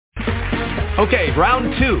Okay,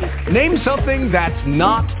 round two. Name something that's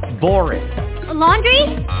not boring. A laundry?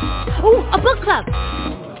 Ooh, a book club.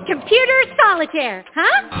 Computer solitaire,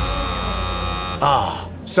 huh?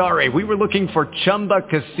 Ah, sorry, we were looking for Chumba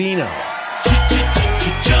Casino.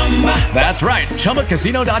 That's right,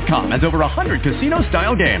 ChumbaCasino.com has over 100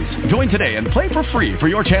 casino-style games. Join today and play for free for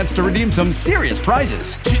your chance to redeem some serious prizes.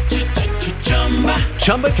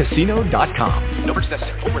 ChumbaCasino.com. No purchase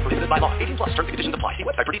necessary. Void where prohibited by law. 18+ terms and conditions apply. See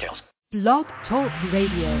website for details. Blog Talk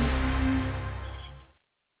Radio.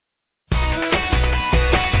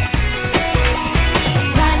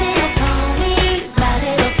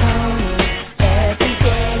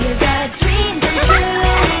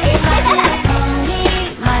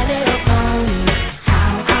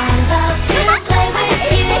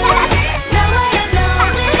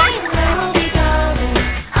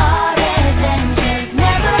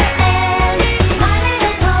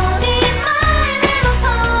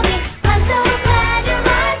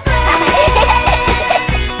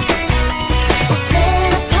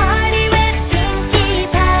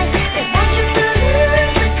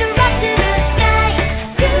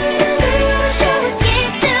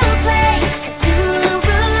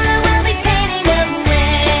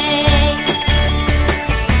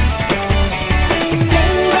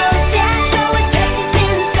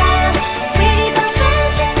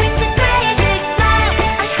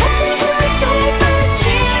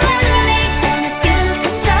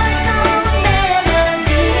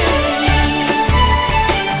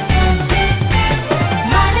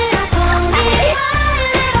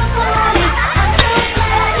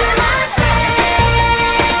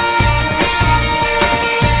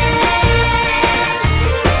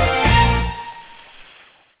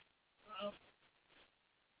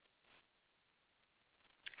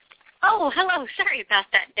 Sorry about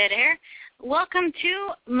that dead air. Welcome to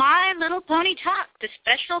My Little Pony Talk, the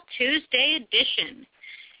special Tuesday edition.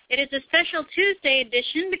 It is a special Tuesday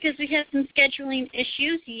edition because we had some scheduling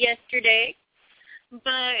issues yesterday,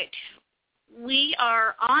 but we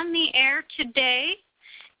are on the air today,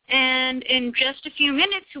 and in just a few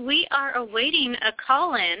minutes we are awaiting a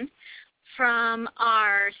call-in from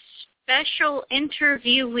our special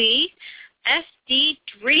interviewee, SD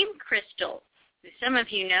Dream Crystal, who some of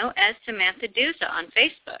you know as Samantha Duza on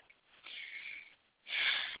Facebook.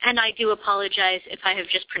 And I do apologize if I have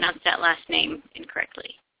just pronounced that last name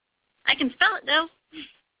incorrectly. I can spell it, though.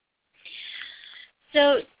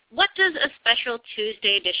 So what does a special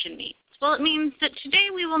Tuesday edition mean? Well, it means that today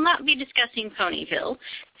we will not be discussing Ponyville.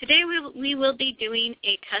 Today we will be doing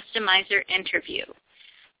a customizer interview.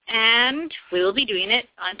 And we will be doing it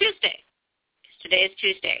on Tuesday, because today is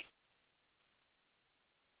Tuesday.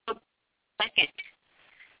 Second.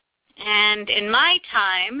 And in my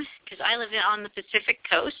time, because I live on the Pacific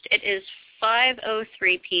Coast, it is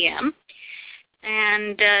 5:03 p.m.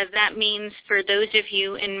 And that means for those of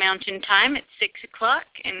you in Mountain Time, it's 6 o'clock.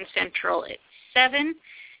 In Central, it's 7.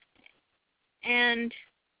 And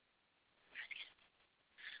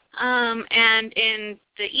in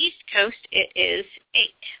the East Coast, it is 8.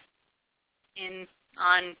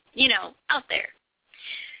 Out there.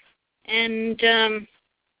 And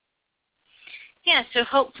so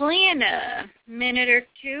hopefully in a minute or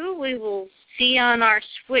two we will see on our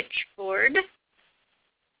switchboard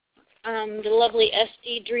the lovely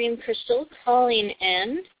SD Dream Crystal calling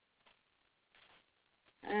in.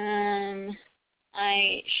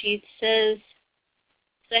 She says,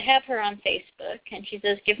 I have her on Facebook, and she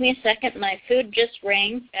says, give me a second, my food just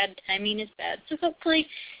rang, bad timing is bad. So hopefully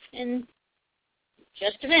in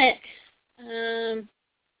just a minute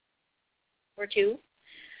or two,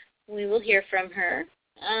 we will hear from her.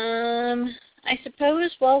 I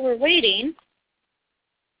suppose while we're waiting,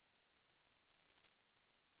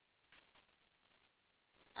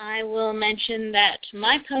 I will mention that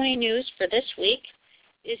my pony news for this week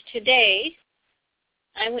is today.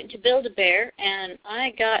 I went to Build-A-Bear, and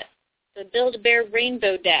I got the Build-A-Bear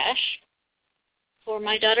Rainbow Dash for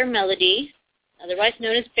my daughter Melody, otherwise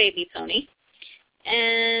known as Baby Pony,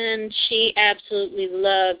 and she absolutely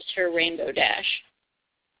loves her Rainbow Dash.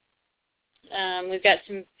 We've got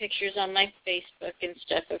some pictures on my Facebook and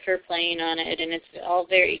stuff of her playing on it, and it's all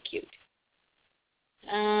very cute.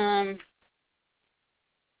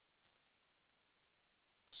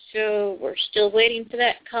 So we're still waiting for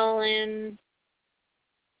that call-in.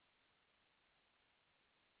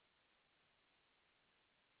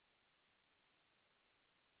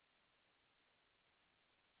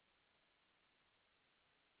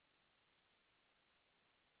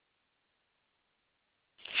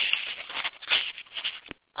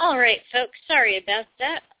 All right, folks, sorry about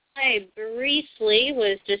that. I briefly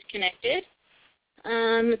was disconnected.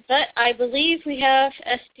 But I believe we have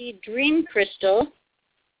SD Dream Crystal.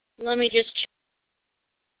 Let me just check.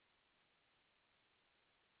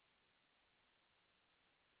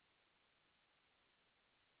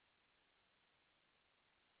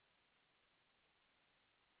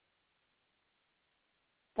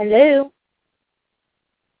 Hello?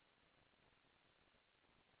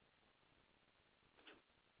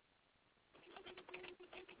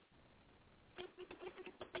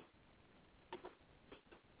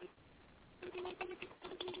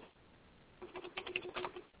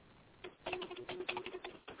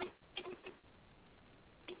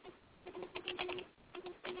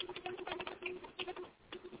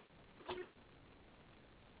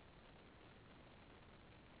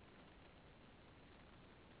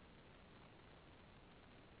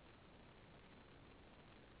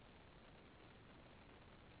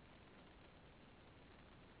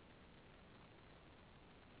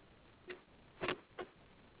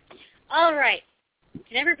 All right.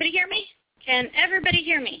 Can everybody hear me? Can everybody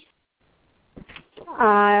hear me?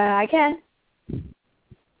 I can.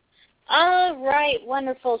 All right,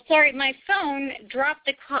 wonderful. Sorry, my phone dropped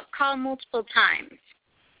the call multiple times.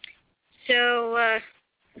 So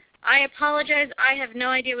I apologize. I have no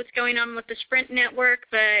idea what's going on with the Sprint network,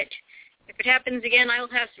 but if it happens again, I will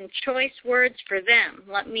have some choice words for them,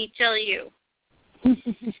 let me tell you.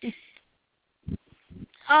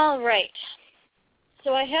 All right.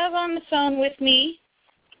 So I have on the phone with me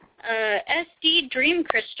SD Dream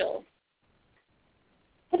Crystal.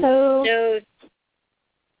 Hello. So,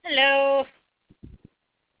 hello.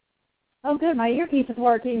 Oh, good. My earpiece is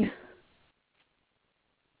working.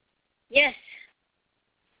 Yes.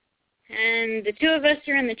 And the two of us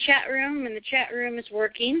are in the chat room, and the chat room is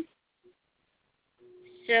working.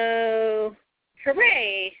 So,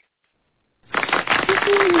 hooray.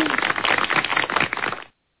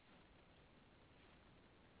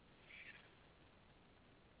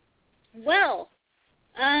 Well,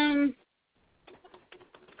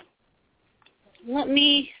 let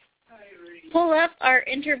me pull up our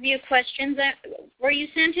interview questions. Were you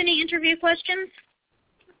sent any interview questions?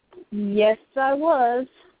 Yes, I was.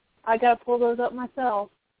 I got to pull those up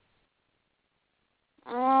myself.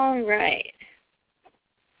 All right.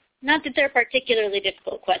 Not that they're particularly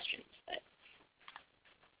difficult questions, but...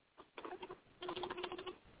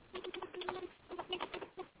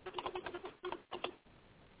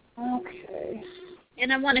 Okay.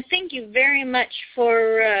 And I want to thank you very much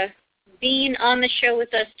for being on the show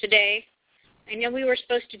with us today. I know we were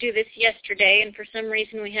supposed to do this yesterday, and for some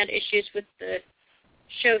reason we had issues with the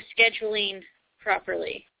show scheduling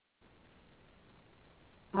properly.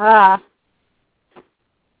 Ah.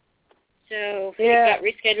 So yeah. It got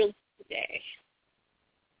rescheduled today.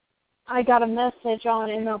 I got a message on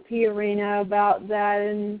MLP Arena about that,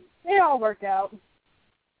 and it all worked out.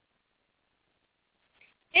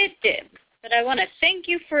 It did. But I want to thank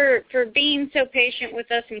you for being so patient with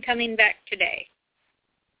us and coming back today.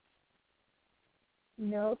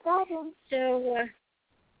 No problem. So,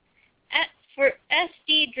 for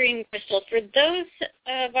SD Dream Crystal, for those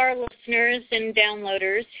of our listeners and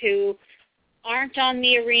downloaders who aren't on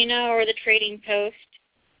the arena or the trading post,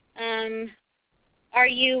 are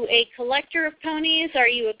you a collector of ponies? Are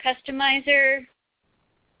you a customizer?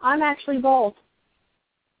 I'm actually both.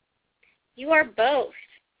 You are both.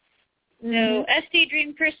 Mm-hmm. So SD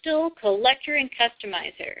Dream Crystal, collector and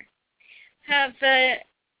customizer.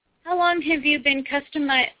 How long have you been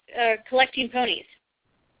collecting ponies?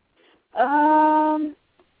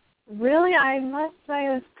 Really, I must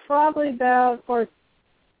say it's probably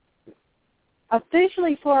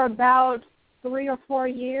officially for about 3 or 4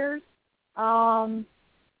 years.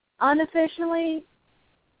 Unofficially,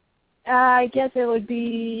 I guess it would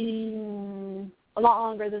be a lot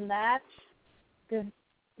longer than that. 'Cause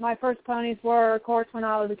my first ponies were, of course, when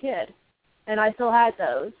I was a kid, and I still had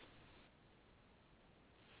those.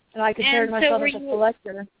 And I considered myself as a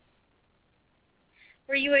collector.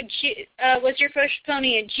 Were you was your first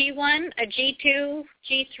pony a G1, a G2,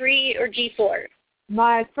 G3, or G4?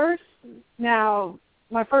 My first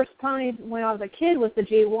pony when I was a kid was the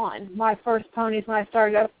G1. My first ponies when I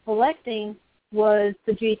started up collecting was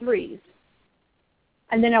the G3s.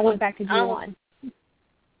 And then I went back to G1.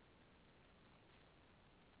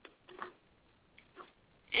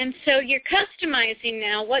 And so you're customizing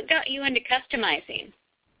now. What got you into customizing?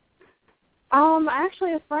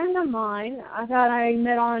 Actually, a friend of mine that I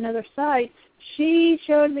met on another site, she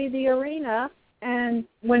showed me the arena, and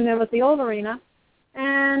when there was the old arena,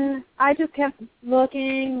 and I just kept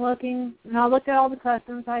looking, and I looked at all the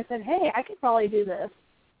customs, and I said, hey, I could probably do this.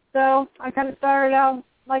 So I kind of started out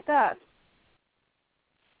like that.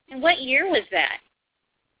 And what year was that?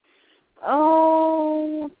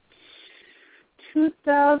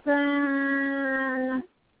 2000.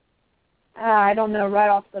 I don't know right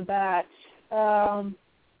off the bat.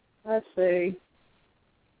 Let's see.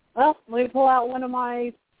 Well, let me pull out one of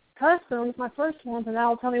my customs, my first ones, and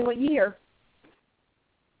that'll tell me what year.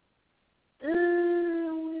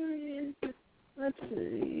 Where is it? Let's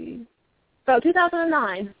see. So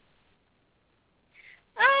 2009.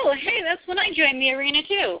 Oh, hey, that's when I joined the arena,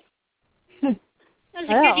 too. That was a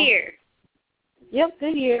good year. Yep,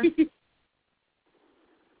 good year.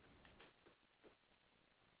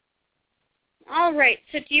 All right,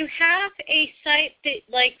 so do you have a site that,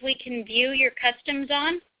 like, we can view your customs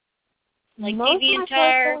on? Like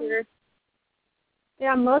DeviantArt? Or...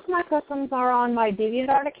 Yeah, most of my customs are on my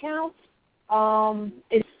DeviantArt account.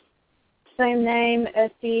 It's same name,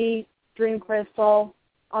 SD Dream Crystal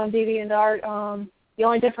on DeviantArt. The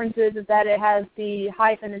only difference is that it has the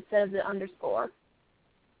hyphen instead of the underscore.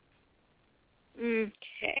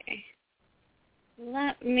 Okay.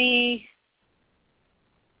 Let me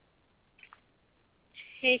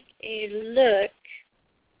take a look.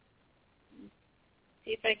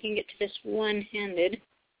 See if I can get to this one-handed.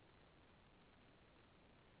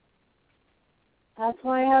 That's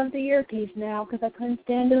why I have the earpiece now, because I couldn't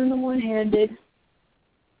stand doing the one-handed.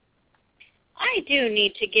 I do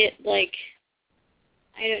need to get, like,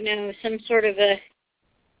 I don't know, some sort of a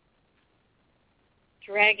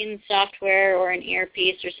Dragon software or an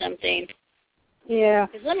earpiece or something. Yeah.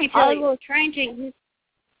 Because let me tell you, trying to use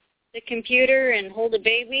the computer and hold a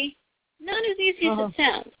baby, not as easy as it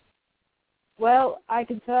sounds. Well, I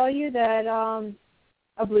can tell you that a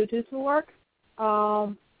Bluetooth will work.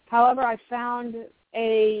 However, I found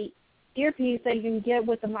a earpiece that you can get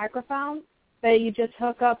with a microphone that you just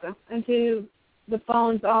hook up into the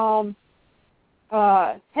phone's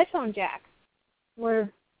headphone jack,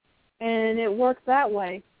 and it works that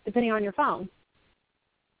way, depending on your phone.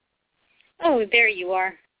 Oh, there you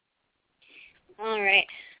are. All right.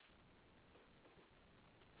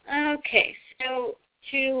 Okay, so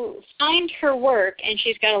to find her work, and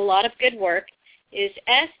she's got a lot of good work, is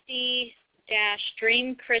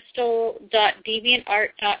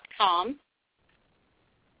sd-dreamcrystal.deviantart.com.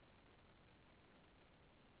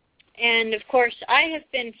 And, of course, I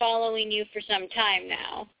have been following you for some time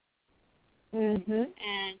now. Mm-hmm.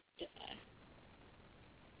 And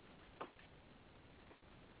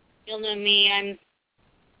you'll know me. I'm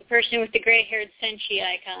the person with the gray-haired Senshi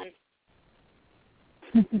icon.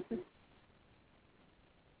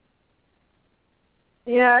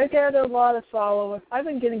 Yeah, I gathered a lot of followers. I've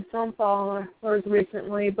been getting some followers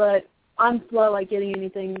recently, but I'm slow at getting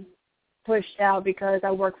anything pushed out because I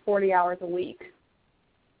work 40 hours a week.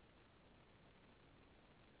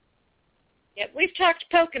 Yep, we've talked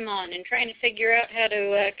Pokemon and trying to figure out how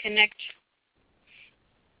to connect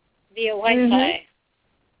via Wi-Fi.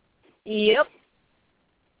 Yep.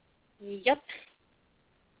 Yep.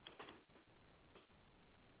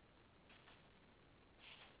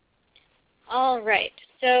 All right.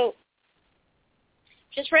 So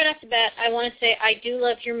just right off the bat, I want to say I do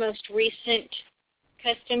love your most recent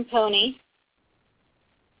custom pony.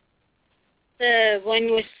 The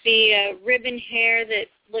one with the ribbon hair that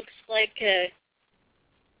looks like a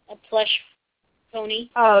plush pony.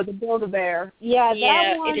 Oh, the Build-A-Bear. Yeah,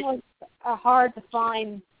 that one was hard to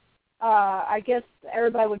find. I guess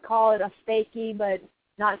everybody would call it a fakie, but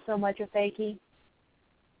not so much a fakie.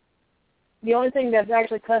 The only thing that's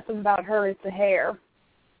actually custom about her is the hair,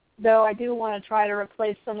 though I do want to try to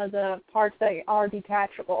replace some of the parts that are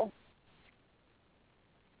detachable.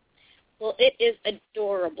 Well, it is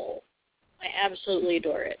adorable. I absolutely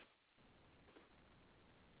adore it.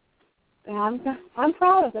 I'm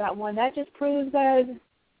proud of that one. That just proves that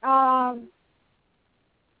that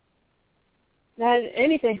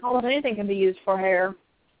almost anything can be used for hair.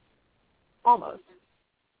 Almost.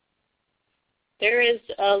 There is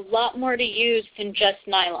a lot more to use than just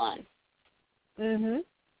nylon. Mhm.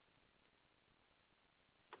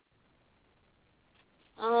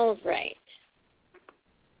 All right.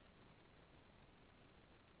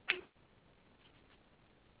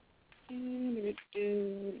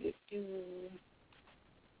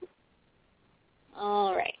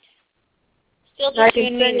 All right. Still just you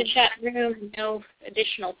and me in the chat room. No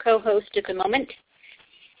additional co-host at the moment.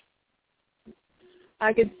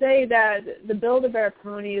 I could say that the Build-A-Bear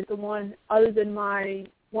pony is the one, other than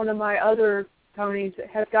one of my other ponies, that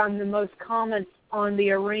has gotten the most comments on the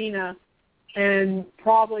arena and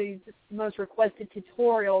probably the most requested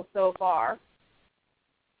tutorial so far.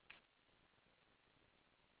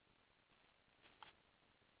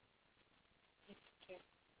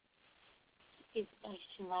 I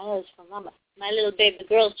Smiles for Mama. My little baby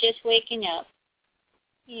girl's just waking up.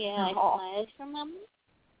 Yeah, smiles for Mama.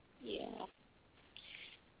 Yeah.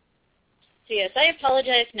 So yes, I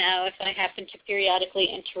apologize now if I happen to periodically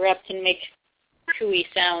interrupt and make cooey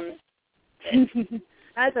sounds.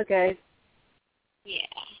 That's okay. Yeah.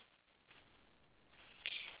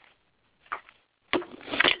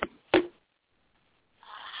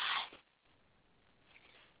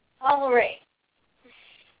 All right.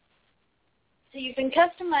 So you've been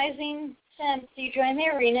customizing since you joined the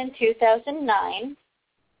arena in 2009.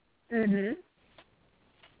 Mhm.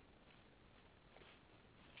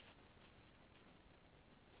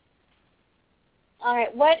 All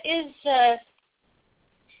right. What is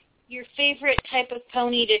your favorite type of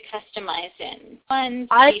pony to customize in? 1s,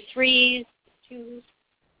 G3s, 2s?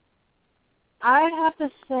 I have to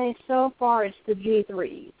say, so far, it's the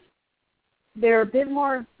G3s. They're a bit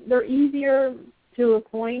more, they're easier to a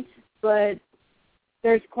point, but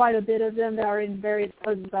there's quite a bit of them that are in various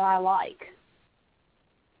poses that I like.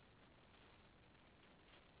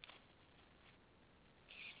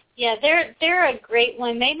 Yeah, they're a great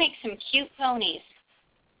one. They make some cute ponies.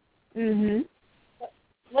 Mhm.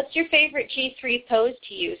 What's your favorite G3 pose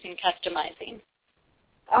to use in customizing?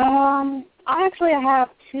 I actually have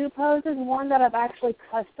two poses, one that I've actually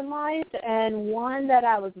customized and one that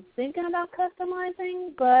I was thinking about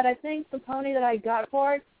customizing, but I think the pony that I got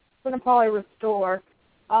for it, I'm going to probably restore.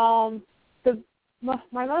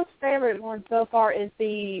 My most favorite one so far is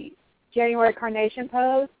the January Carnation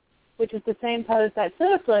pose, which is the same pose that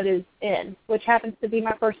Soodafoot is in, which happens to be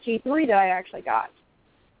my first G3 that I actually got.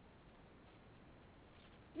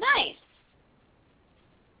 Nice.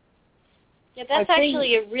 Yeah, that's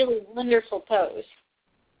actually a really wonderful pose.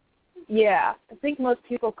 Yeah, I think most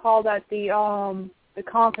people call that the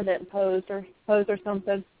confident pose or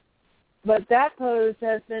something. But that pose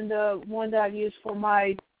has been the one that I've used for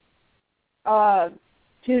my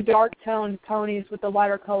two dark-toned ponies with the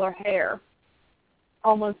lighter color hair.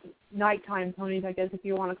 Almost nighttime ponies, I guess, if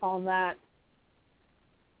you want to call them that.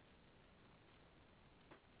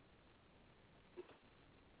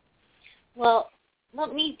 Well,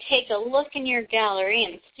 let me take a look in your gallery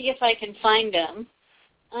and see if I can find them.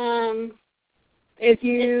 If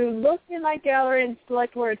you look in my gallery and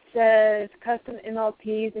select where it says Custom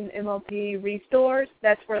MLPs and MLP Restores,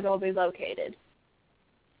 that's where they'll be located.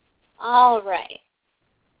 All right.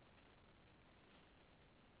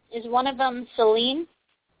 Is one of them Celine?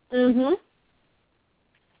 Mm-hmm.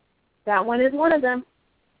 That one is one of them.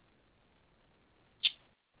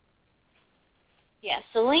 Yeah,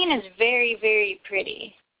 Celine is very, very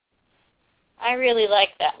pretty. I really like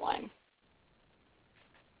that one.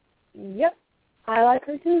 Yep, I like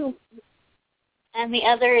her too. And the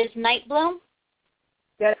other is Night Bloom?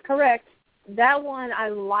 That's correct. That one, I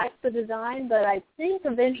like the design, but I think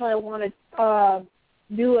eventually I want to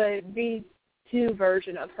do a V2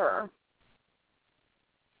 version of her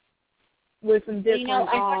with some different.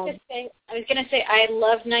 I was going to say I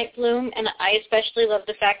love Night Bloom, and I especially love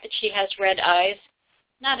the fact that she has red eyes.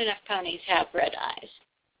 Not enough ponies have red eyes.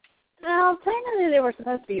 Well, technically they were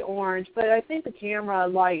supposed to be orange, but I think the camera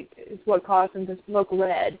light is what caused them to look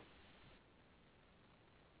red.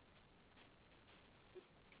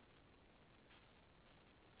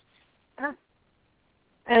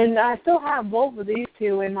 And I still have both of these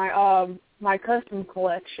two in my my custom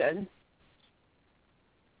collection.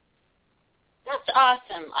 That's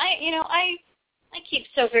awesome. I keep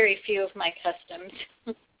so very few of my customs.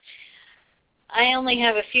 I only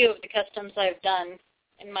have a few of the customs I've done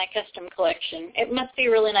in my custom collection. It must be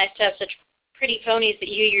really nice to have such pretty ponies that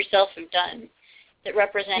you yourself have done that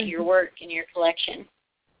represent your work in your collection.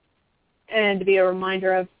 And to be a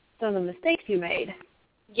reminder of some of the mistakes you made.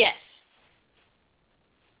 Yes.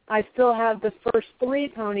 I still have the first 3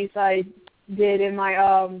 ponies I did in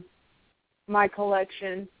my my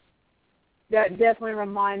collection that definitely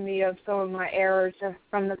remind me of some of my errors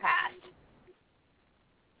from the past.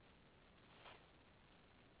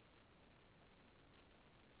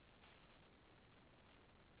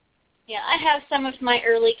 Yeah, I have some of my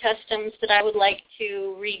early customs that I would like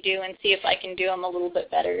to redo and see if I can do them a little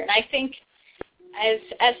bit better. And I think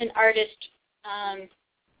as an artist,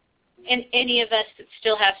 and any of us that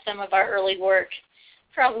still have some of our early work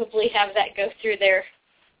probably have that go through their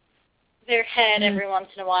head every once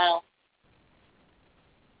in a while.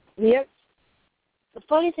 Yep. The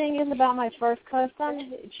funny thing is about my first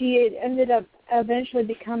custom, she ended up eventually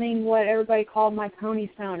becoming what everybody called my pony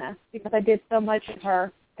Sona because I did so much of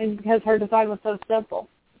her and because her design was so simple.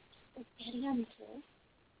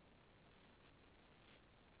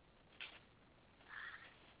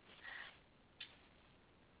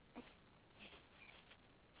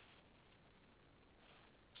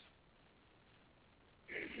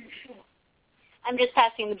 I'm just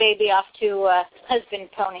passing the baby off to husband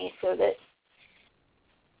pony so that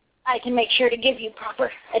I can make sure to give you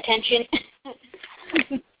proper attention.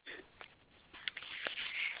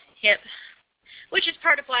 Yep. Which is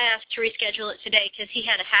part of why I asked to reschedule it today, because he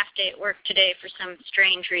had a half day at work today for some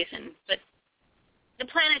strange reason. But the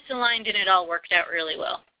planets aligned and it all worked out really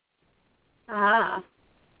well. Ah.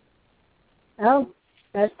 Oh,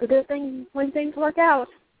 that's the good thing when things work out.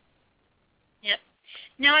 Yep.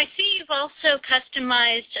 Now I see you've also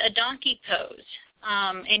customized a donkey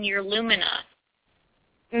pose in your Lumina.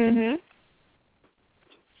 Mm-hmm.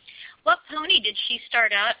 What pony did she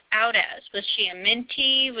start out as? Was she a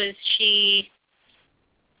Minty? Was she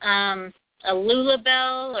a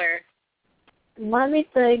Lulabelle? Or let me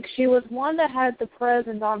think. She was one that had the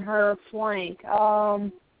present on her flank.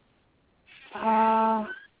 Trying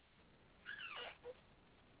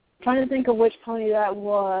to think of which pony that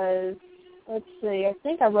was. Let's see. I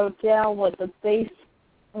think I wrote down what the base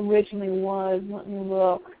originally was. Let me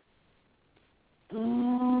look.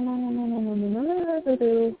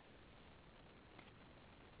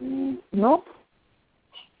 Nope.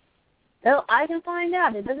 Well, I can find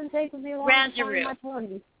out. It doesn't take me long to find my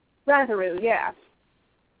pony. Razaroo, yeah.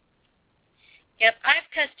 Yep, I've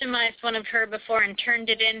customized one of her before and turned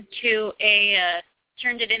it into a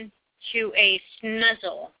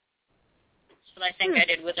Snuzzle. That's what I think I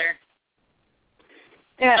did with her.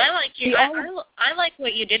 Yeah, I like you. I like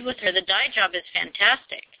what you did with her. The dye job is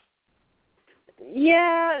fantastic.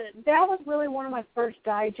 Yeah, that was really one of my first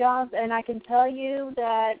dye jobs, and I can tell you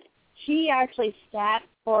that she actually sat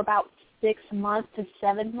for about 6 months to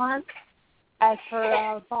 7 months as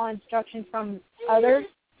per following instructions from others,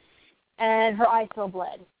 and her eyes still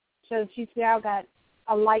bled. So she's now got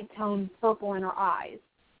a light tone purple in her eyes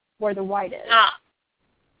where the white is. Ah.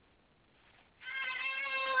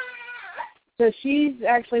 So she's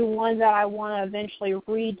actually one that I want to eventually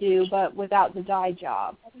redo, but without the dye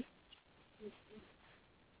job.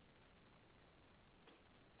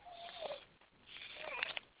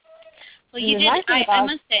 Well, you did. I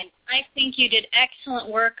must say, I think you did excellent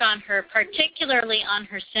work on her, particularly on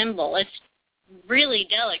her symbol. It's really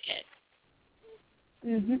delicate.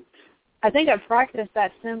 Mhm. I think I practiced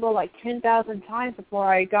that symbol like 10,000 times before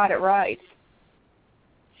I got it right.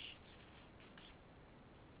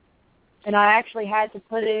 And I actually had to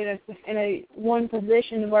put it in a one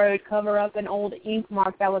position where it would cover up an old ink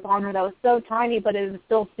mark that was on her that was so tiny, but it was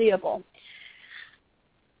still seeable.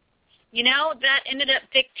 You know, that ended up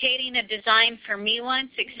dictating a design for me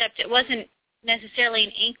once, except it wasn't necessarily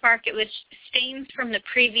an ink mark. It was stains from the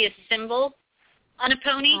previous symbol on a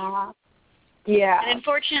pony. Yeah. And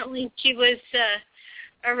unfortunately, she was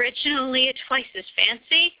originally a twice as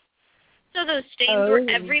fancy, so those stains were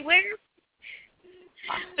everywhere.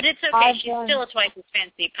 But it's okay. She's still a twice as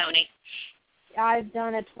fancy pony. I've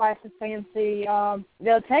done a twice as fancy.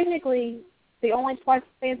 Technically, the only twice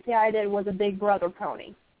as fancy I did was a Big Brother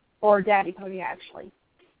pony. Or Daddy Pony, actually.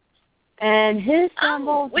 And his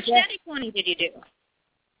symbol... which Daddy Pony did you do?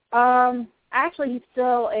 Actually, he's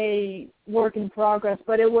still a work in progress,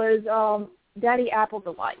 but it was Daddy Apple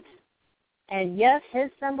Delight. And yes,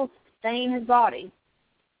 his symbol stained his body.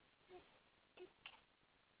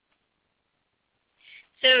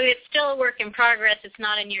 So it's still a work in progress. It's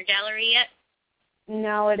not in your gallery yet?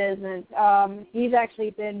 No, it isn't. He's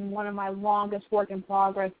actually been one of my longest work in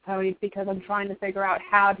progress ponies because I'm trying to figure out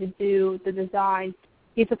how to do the design.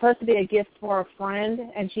 He's supposed to be a gift for a friend,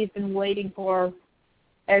 and she's been waiting for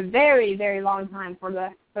a very, very long time for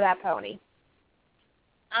that pony.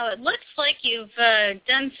 Oh, it looks like you've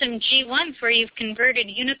done some G1s where you've converted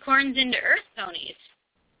unicorns into earth ponies.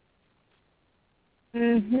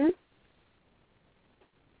 Mm-hmm.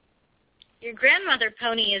 Your grandmother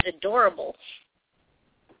pony is adorable.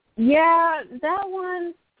 Yeah, that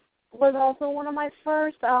one was also one of my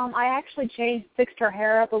first. I actually fixed her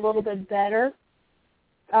hair up a little bit better.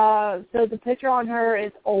 So the picture on her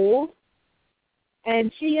is old,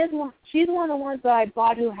 and she's one of the ones that I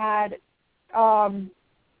bought who had.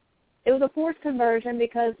 It was a forced conversion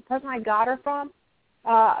because the person I got her from,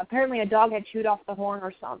 apparently a dog had chewed off the horn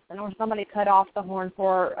or something, or somebody cut off the horn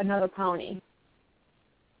for another pony.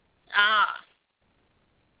 Ah.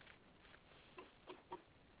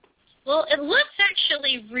 Well, it looks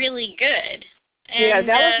actually really good. And, yeah,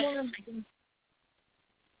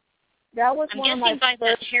 that was one of my I'm guessing by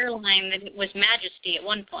that hairline that it was Majesty at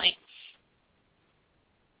one point.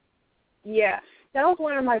 Yeah, that was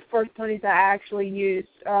one of my first ponies that I actually used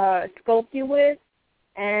Sculpey with,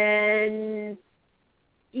 and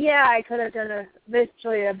yeah, I could have done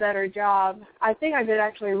eventually a better job. I think I could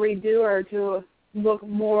actually redo her to look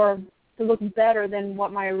more to look better than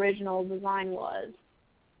what my original design was.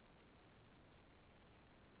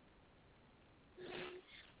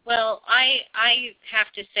 Well, I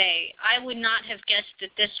have to say, I would not have guessed that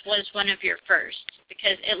this was one of your firsts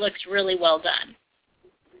because it looks really well done.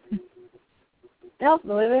 No,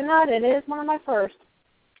 believe it or not, it is one of my first.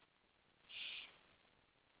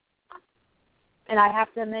 And I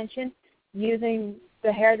have to mention, using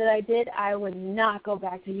the hair that I did, I would not go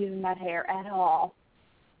back to using that hair at all.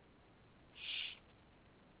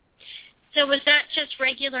 So was that just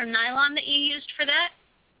regular nylon that you used for that?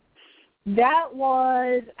 That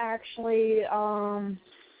was actually, I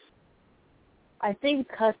think,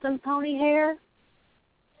 custom pony hair.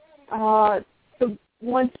 The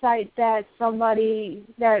one site that somebody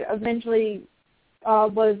that eventually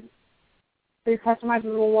was the customizers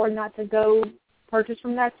were warned not to go purchase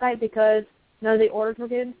from that site because none of the orders were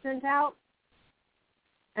getting sent out.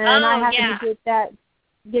 And I happened to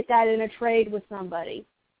get that in a trade with somebody.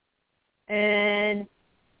 And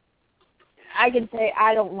I can say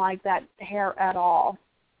I don't like that hair at all.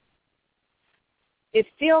 It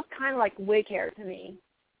feels kind of like wig hair to me.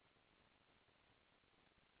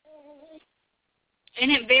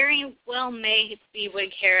 And it very well may be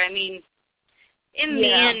wig hair. I mean, in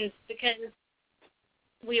the end, because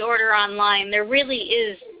we order online, there really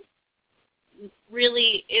is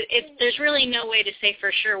there's really no way to say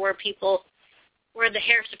for sure where the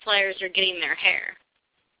hair suppliers are getting their hair.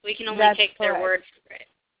 We can only take their word for it.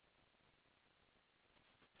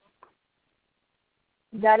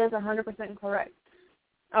 That is 100% correct.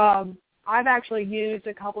 I've actually used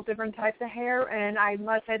a couple different types of hair, and I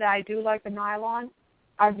must say that I do like the nylon.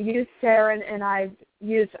 I've used sarin, and I've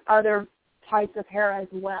used other types of hair as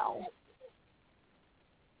well.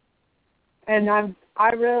 And I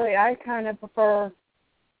kind of prefer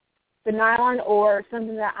the nylon or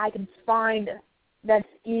something that I can find that's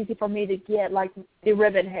easy for me to get, like the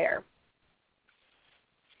ribbon hair.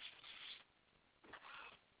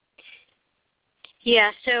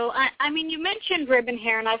 Yeah, so, I mean, you mentioned ribbon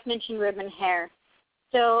hair, and I've mentioned ribbon hair.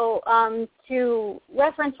 So to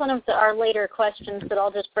reference one of our later questions that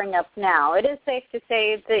I'll just bring up now, it is safe to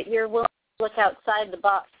say that you're willing to look outside the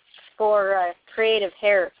box for creative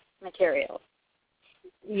hair material.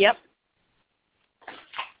 Yep.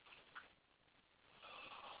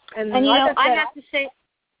 And you know, I have to say,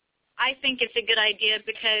 I think it's a good idea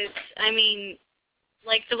because, I mean,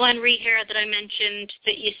 like the one rehair that I mentioned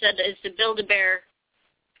that you said is the Build-A-Bear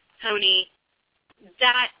pony,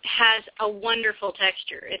 that has a wonderful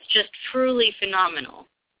texture. It's just truly phenomenal.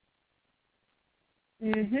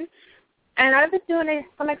 Mhm. And I've been doing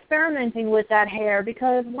some experimenting with that hair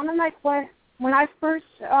because when I first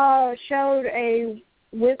showed a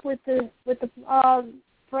wig with the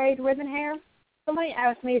frayed ribbon hair, somebody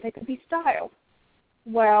asked me if it could be styled.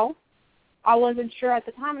 Well, I wasn't sure at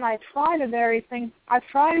the time, and I tried I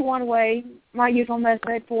tried one way, my usual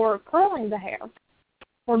method for curling the hair,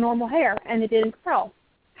 for normal hair, and it didn't curl.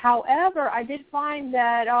 However, I did find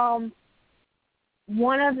that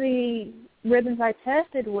one of the ribbons I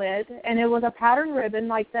tested with, and it was a pattern ribbon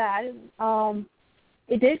like that,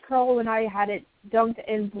 it did curl when I had it dunked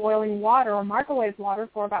in boiling water or microwave water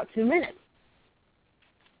for about 2 minutes.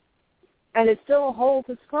 And it still holds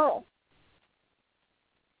its curl.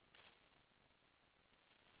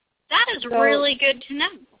 That is really good to know.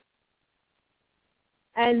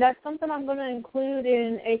 And that's something I'm going to include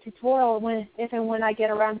in a tutorial if and when I get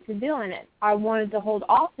around to doing it. I wanted to hold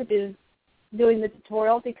off to doing the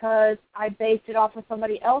tutorial because I based it off of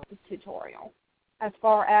somebody else's tutorial as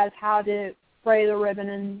far as how to fray the ribbon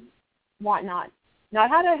and whatnot. Not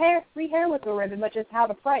how to rehair with the ribbon, but just how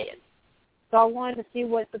to fray it. So I wanted to see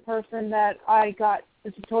what the person that I got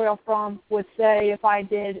the tutorial from would say if I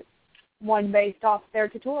did one based off their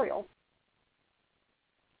tutorial.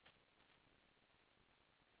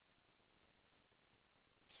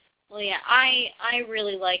 Well, yeah, I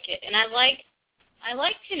really like it, and I like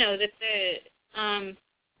to know that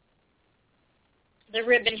the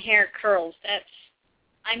ribbon hair curls.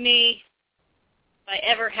 I may, if I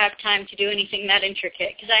ever have time to do anything that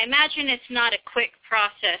intricate, because I imagine it's not a quick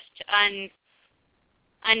process to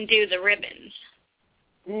undo the ribbons.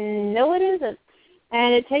 No, it isn't,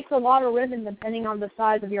 and it takes a lot of ribbon depending on the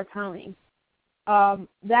size of your pony.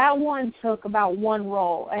 That one took about one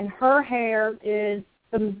roll, and her hair is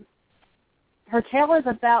her tail is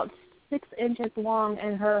about 6 inches long,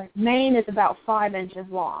 and her mane is about 5 inches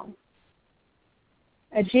long.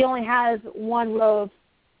 And she only has one row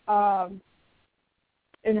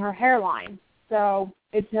in her hairline, so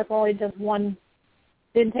it took only just one.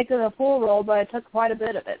 Didn't take the full roll, but it took quite a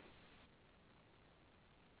bit of it.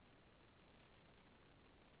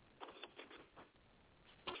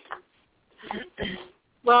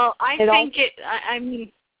 Well, I mean,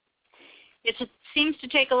 it seems to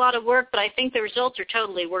take a lot of work, but I think the results are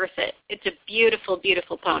totally worth it. It's a beautiful,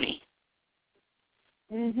 beautiful pony.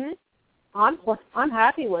 Mhm. I'm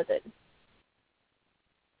happy with it.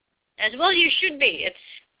 As well you should be.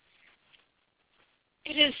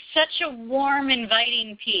 It is such a warm,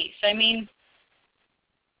 inviting piece. I mean,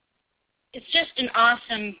 it's just an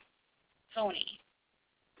awesome pony.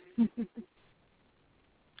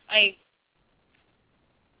 I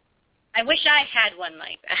wish I had one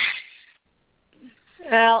like that.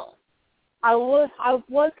 Well, I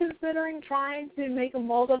was considering trying to make a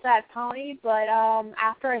mold of that pony, but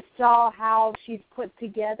after I saw how she's put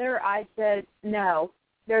together, I said no.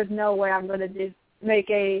 There's no way I'm going to make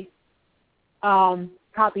a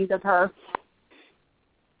copies of her.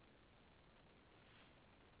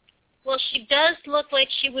 Well, she does look like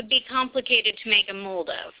she would be complicated to make a mold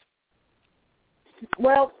of.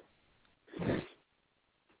 Well,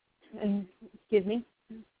 excuse me.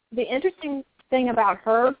 The interesting thing about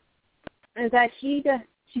her is that she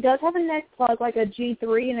does have a neck plug like a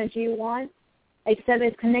G3 and a G1, except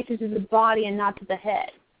it's connected to the body and not to the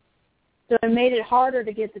head. So it made it harder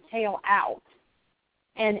to get the tail out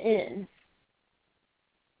and in.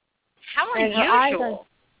 How and unusual.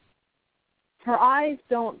 Her eyes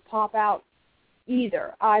don't pop out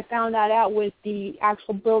either. I found that out with the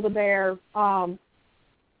actual Build-A-Bear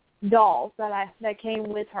dolls that came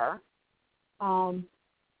with her. I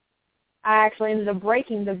actually ended up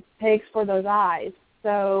breaking the pegs for those eyes.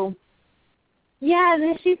 So, yeah,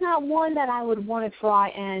 she's not one that I would want to try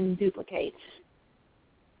and duplicate.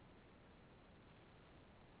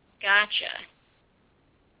 Gotcha.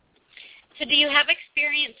 So do you have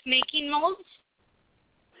experience making molds?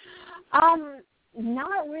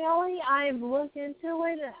 Not really. I've looked into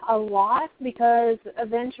it a lot because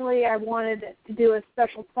eventually I wanted to do a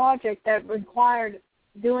special project that required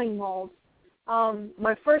doing molds.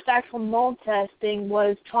 My first actual mold testing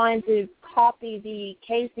was trying to copy the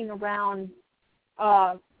casing around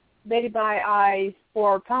Betty Bye eyes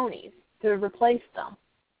for ponies to replace them.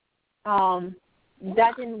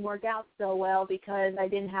 That didn't work out so well because I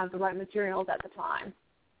didn't have the right materials at the time.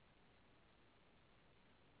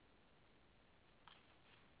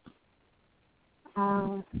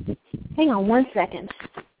 Hang on one second.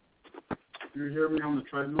 You hear me on the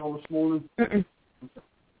treadmill this morning? Mm-mm.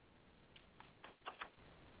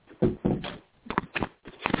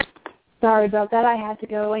 Sorry about that. I had to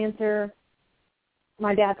go answer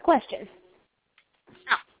my dad's question.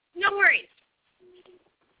 Oh, no worries.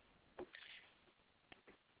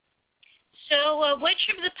 So which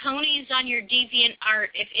of the ponies on your DeviantArt,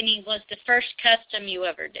 if any, was the first custom you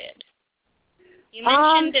ever did? You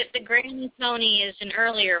mentioned that the Granny pony is an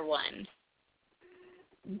earlier one.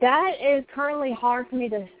 That is currently hard for me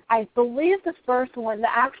to... I believe the first one,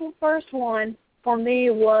 the actual first one for me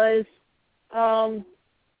was the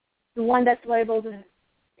one that's labeled,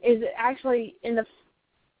 is actually in the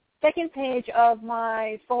second page of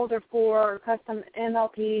my folder for custom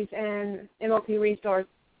MLPs and MLP restores.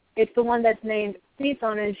 It's the one that's named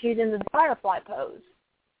Seaphone, and she's in the firefly pose.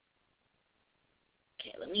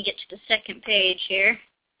 Okay, let me get to the second page here.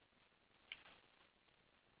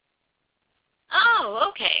 Oh,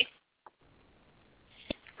 okay.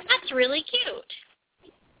 That's really cute.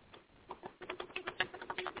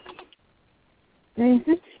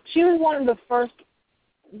 Mm-hmm. She was one of the first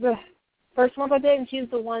ones I did, and she's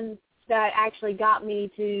the one that actually got me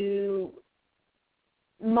to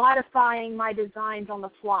modifying my designs on the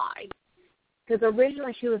fly. Because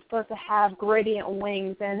originally she was supposed to have gradient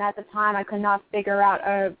wings, and at the time I could not figure out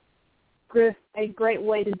a great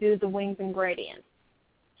way to do the wings in gradient.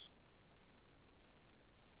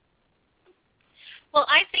 Well,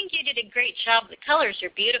 I think you did a great job. The colors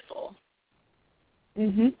are beautiful.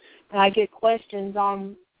 Mhm. And I get questions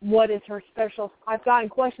on what is her special. I've gotten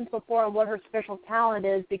questions before on what her special talent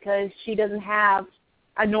is because she doesn't have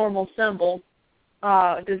a normal symbol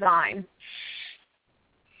design.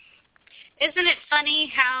 Isn't it funny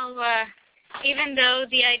how even though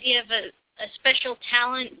the idea of a special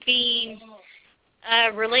talent being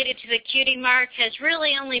related to the cutie mark has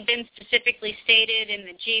really only been specifically stated in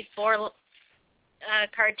the G4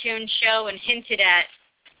 cartoon show and hinted at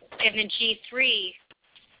in the G3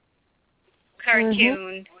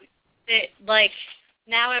 cartoon, that like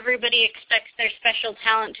now everybody expects their special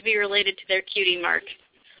talent to be related to their cutie mark.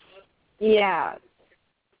 Yeah.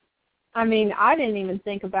 I mean, I didn't even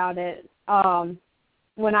think about it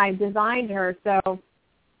when I designed her, so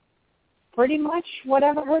pretty much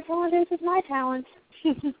whatever her talent is my talent.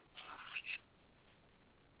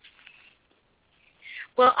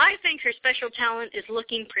 Well, I think her special talent is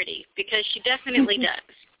looking pretty, because she definitely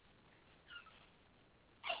does.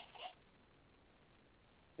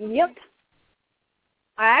 Yep.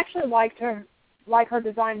 I actually like her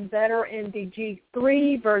design better in the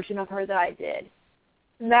G3 version of her that I did.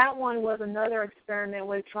 And that one was another experiment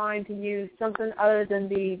with trying to use something other than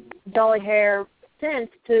the dolly hair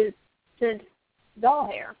scent to scent doll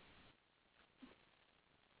hair,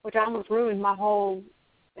 which almost ruined my whole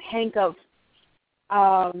hank of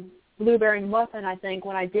blueberry muffin, I think,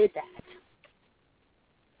 when I did that.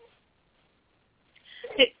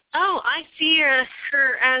 Oh, I see her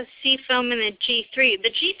as Seafoam in the G3. The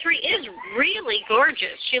G3 is really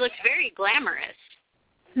gorgeous. She looks very glamorous.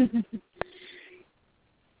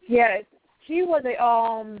 Yeah, she was a,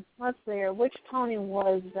 let's see, which pony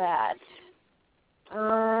was that?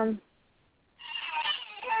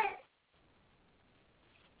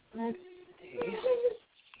 Let's see.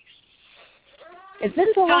 It's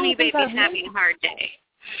been so long Pony since Baby's having a hard day.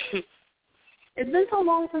 It's been so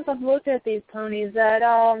long since I've looked at these ponies that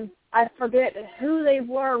I forget who they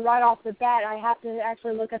were right off the bat. I have to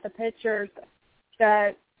actually look at the pictures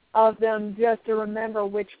of them just to remember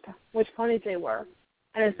which ponies they were.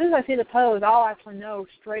 And as soon as I see the pose, I'll actually know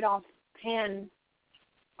straight off hand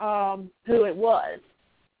who it was.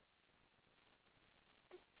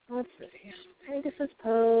 Let's see. Pegasus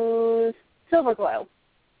pose. Silver Glow.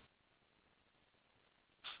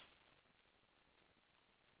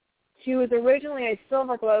 She was originally a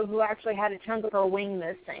Silver Glow who actually had a chunk of her wing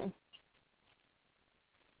missing.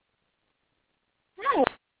 Oh,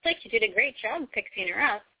 looks like you did a great job fixing her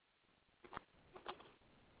up.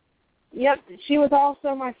 Yep, she was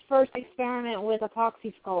also my first experiment with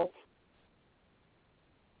epoxy sculpt,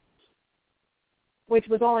 which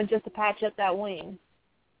was only just to patch up that wing.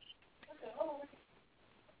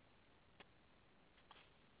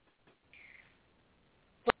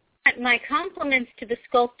 My compliments to the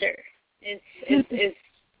sculptor is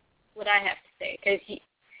what I have to say. Because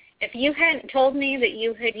if you hadn't told me that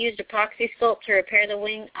you had used epoxy sculpt to repair the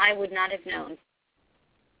wing, I would not have known.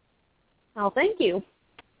 Oh, thank you.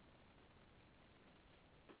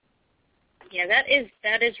 Yeah,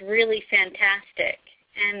 that is really fantastic.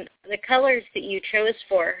 And the colors that you chose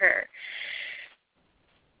for her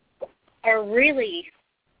are really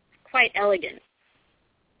quite elegant.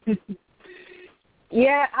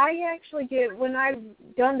 Yeah, I actually get, when I've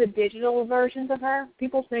done the digital versions of her,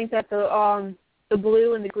 people think that the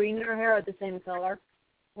blue and the green in her hair are the same color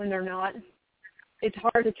when they're not. It's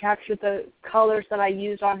hard to capture the colors that I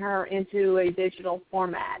used on her into a digital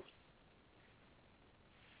format.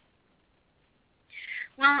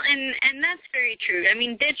 Well, and that's very true. I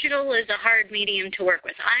mean, digital is a hard medium to work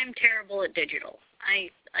with. I'm terrible at digital. I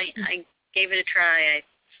gave it a try.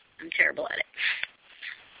 I'm terrible at it.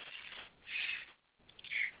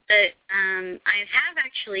 But I have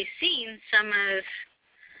actually seen some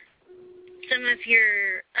of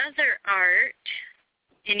your other art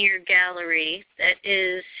in your gallery that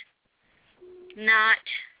is not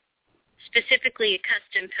specifically a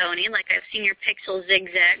custom pony. Like I've seen your Pixel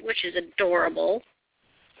Zigzag, which is adorable.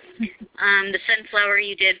 The sunflower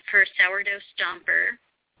you did for Sourdough Stomper.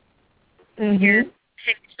 Mm-hmm. Your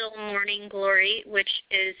Pixel Morning Glory, which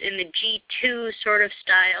is in the G2 sort of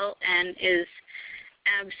style and is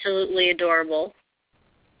absolutely adorable.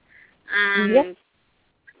 Yep.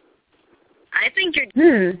 I think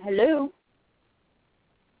you're... Hello.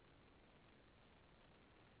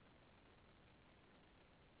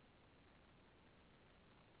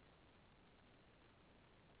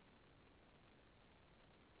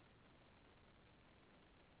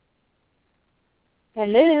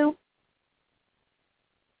 Hello.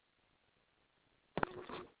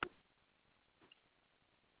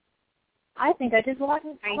 I think I just lost.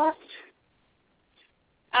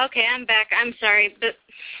 Okay, I'm back. I'm sorry, but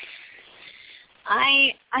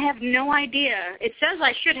I have no idea. It says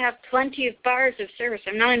I should have plenty of bars of service.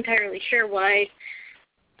 I'm not entirely sure why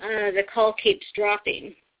the call keeps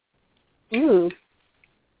dropping. Ooh.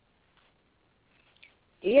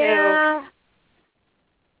 Yeah.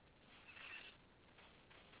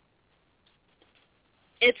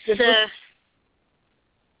 So, it's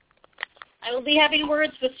I will be having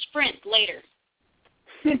words with Sprint later.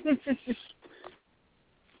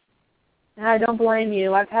 I don't blame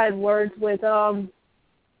you. I've had words with some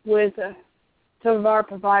of our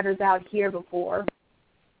providers out here before.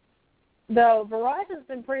 Though Verizon's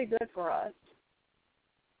been pretty good for us.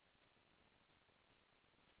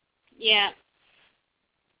 Yeah.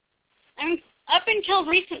 Up until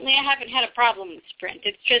recently, I haven't had a problem with Sprint.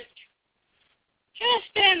 It's just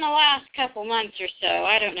been the last couple months or so.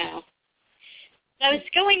 I don't know. I was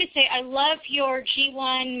going to say, I love your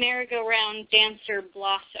G1 merry-go-round dancer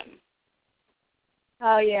Blossom.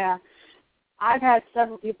 Oh, yeah. I've had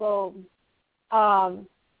several people, or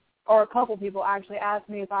a couple people actually ask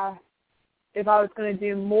me if I was going to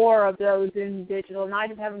do more of those in digital, and I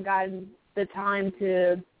just haven't gotten the time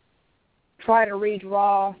to try to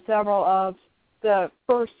redraw several of the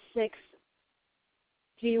first 6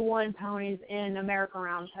 G1 ponies in a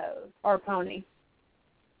merry-go-round pose, or pony.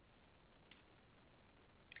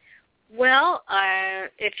 Well,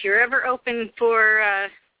 if you're ever open for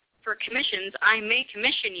commissions, I may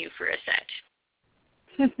commission you for a set.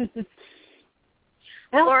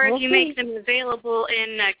 Well, or if we'll you see. make them available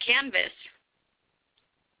in Canvas,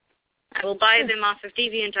 I will buy them off of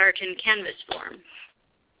DeviantArt in Canvas form.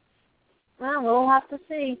 Well, we'll have to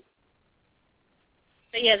see.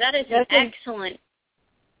 But yeah, that is an excellent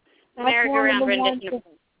merry-go-round rendition of.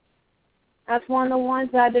 That's one of the ones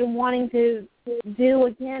that I've been wanting to do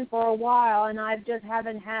again for a while, and I just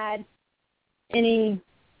haven't had any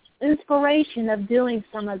inspiration of doing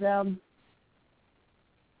some of them.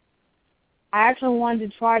 I actually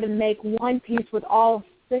wanted to try to make one piece with all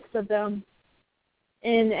 6 of them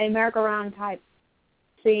in a merry-go-round type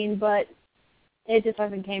scene, but it just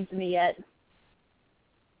hasn't came to me yet.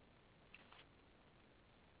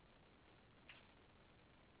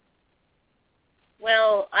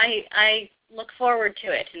 Well, I look forward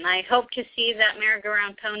to it, and I hope to see that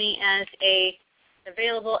merry-go-round pony as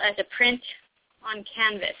available as a print on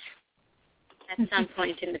Canvas at some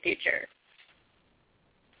point in the future.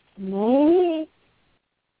 Me?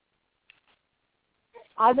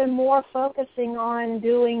 I've been more focusing on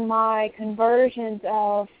doing my conversions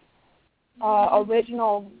of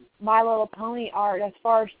original My Little Pony art as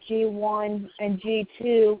far as G1 and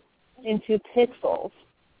G2 into pixels.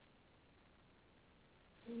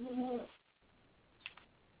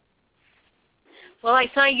 Well, I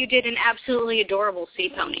saw you did an absolutely adorable sea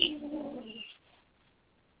pony.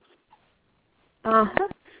 Uh-huh.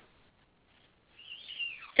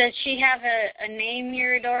 Does she have a name,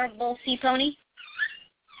 your adorable sea pony?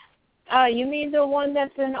 You mean the one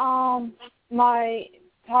that's in my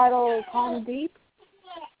title, Calm Deep?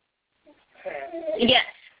 Yes.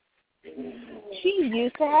 She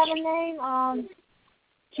used to have a name.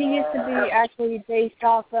 She used to be actually based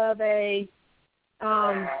off of a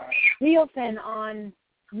Neopin on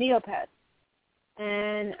Neopets.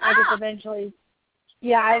 And I just eventually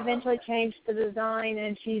changed the design,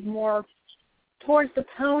 and she's more towards the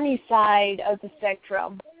pony side of the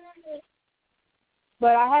spectrum.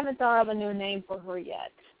 But I haven't thought of a new name for her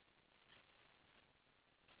yet.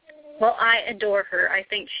 Well, I adore her. I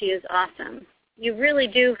think she is awesome. You really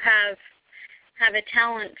do have a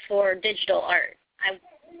talent for digital art.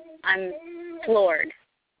 I'm floored.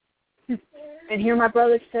 And here my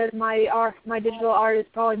brother said my digital art is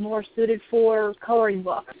probably more suited for coloring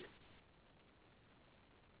books,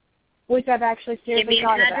 which I've actually seriously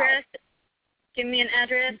thought about. Give me an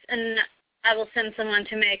address, and I will send someone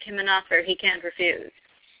to make him an offer he can't refuse.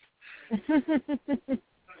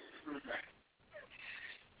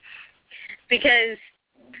 Because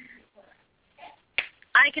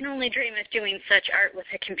I can only dream of doing such art with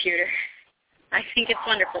a computer. I think it's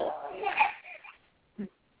wonderful.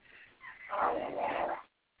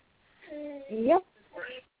 Yep.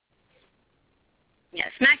 Yeah,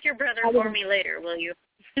 smack your brother for me later, will you?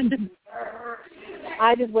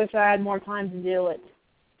 I just wish I had more time to do it.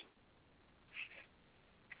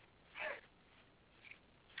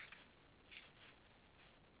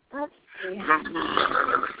 Let's see.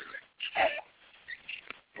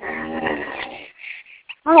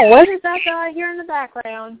 Oh, what is that I hear in the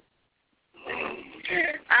background?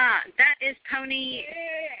 That is Pony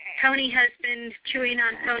husband chewing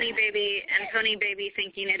on Pony Baby, and Pony Baby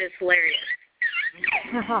thinking it is hilarious.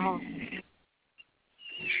 Oh.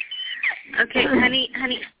 Okay, honey,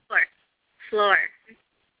 floor,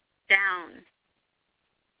 down.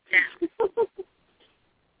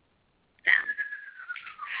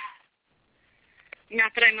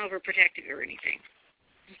 Not that I'm overprotective or anything.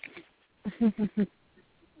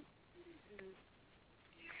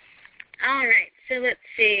 All right, so let's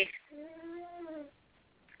see.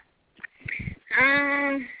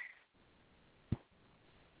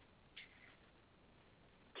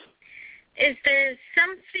 Is there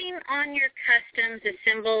something on your customs, a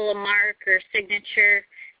symbol, a mark, or signature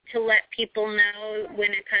to let people know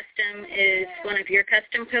when a custom is one of your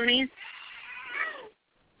custom ponies?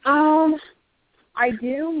 I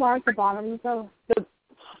do mark the bottoms of the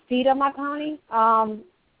feet of my pony.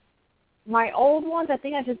 My old ones, I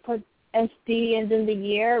think I just put SD and then the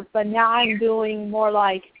year, but now I'm doing more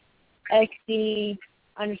like SD_SD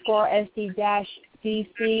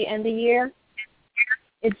DC, and the year.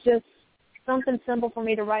 It's just something simple for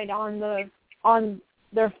me to write on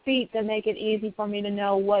their feet to make it easy for me to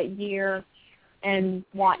know what year and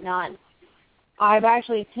whatnot. I've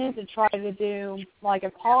actually attempted to try to do like a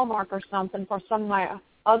paw mark or something for some of my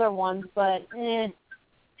other ones, but it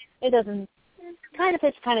doesn't. Kind of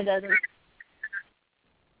fits, kind of doesn't.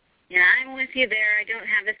 Yeah, I'm with you there. I don't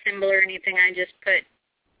have a symbol or anything. I just put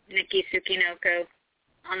Nikki Tsukinoko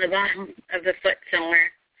on the bottom of the foot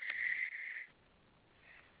somewhere.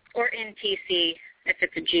 Or NTC if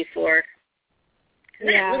it's a G4.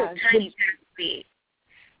 Yeah, that little tiny feet.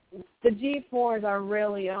 The G4s are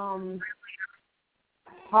really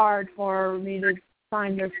hard for me to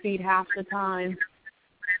find their feet half the time.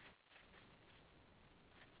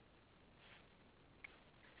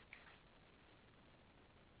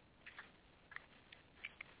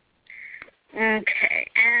 Okay,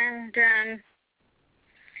 and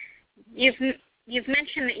you've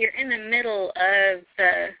mentioned that you're in the middle of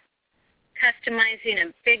customizing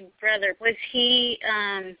a Big Brother. Was he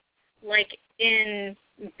like in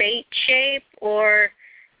bait shape, or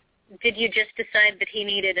did you just decide that he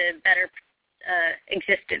needed a better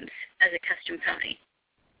existence as a custom pony?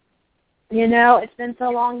 You know, it's been so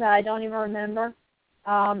long that I don't even remember.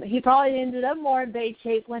 He probably ended up more in bait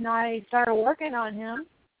shape when I started working on him,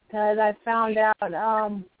 because I found out when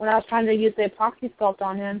I was trying to use the epoxy sculpt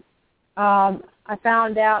on him, I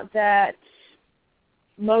found out that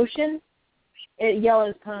motion, it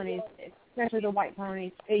yellows ponies, especially the white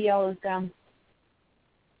ponies. It yellows them.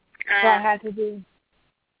 So I had to do.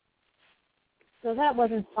 So that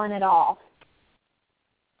wasn't fun at all.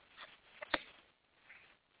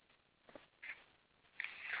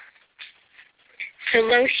 So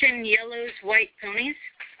lotion yellows white ponies?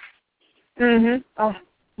 Mm-hmm.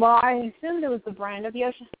 Well, I assumed it was the brand of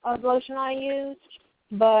lotion I used,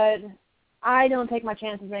 but I don't take my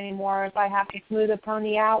chances anymore. If I have to smooth a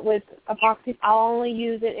pony out with epoxy, I'll only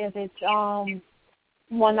use it if it's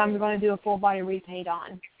one I'm going to do a full body repaint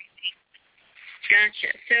on.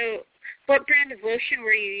 Gotcha. So what brand of lotion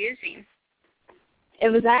were you using? It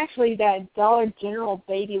was actually that Dollar General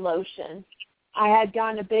baby lotion. I had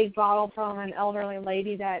gotten a big bottle from an elderly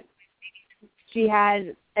lady that she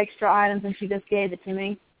had extra items and she just gave it to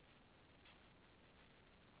me.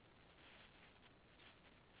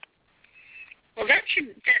 Well, that's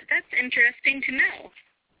interesting to know,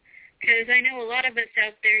 because I know a lot of us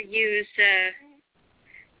out there use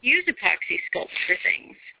epoxy sculpts for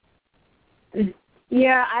things.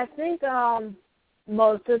 Yeah, I think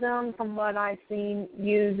most of them, from what I've seen,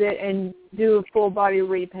 use it and do a full body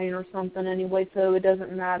repaint or something anyway, so it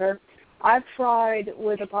doesn't matter. I've tried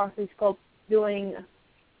with epoxy sculpt using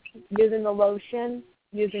the lotion,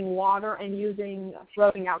 using water, and using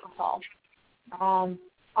rubbing alcohol.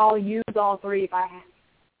 I'll use all three if I have,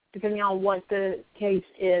 depending on what the case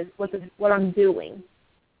is, what I'm doing.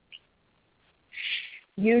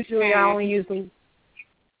 Usually, I only use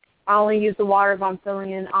the water if I'm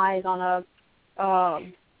filling in eyes on a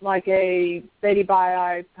like a Betty Bye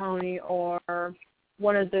Eye pony or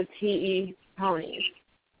one of the TE ponies.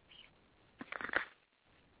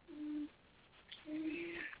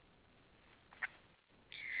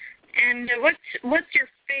 And what's your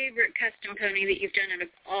favorite custom pony that you've done out of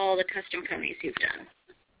all the custom ponies you've done?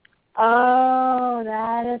 Oh,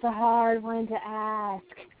 that is a hard one to ask.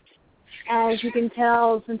 As you can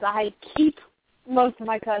tell, since I keep most of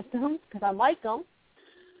my customs because I like them.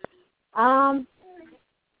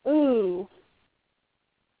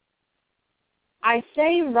 I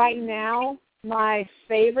say right now my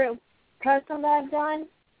favorite custom that I've done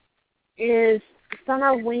is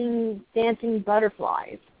Summer Wing Dancing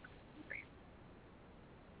Butterflies.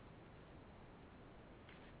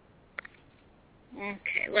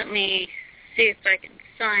 Okay, let me see if I can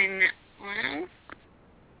sign that one.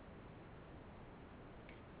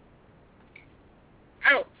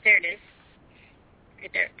 Oh, there it is.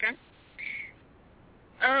 Right there at front.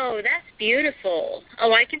 Oh, that's beautiful.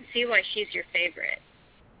 Oh, I can see why she's your favorite.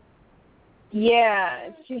 Yeah,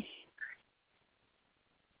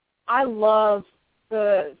 I love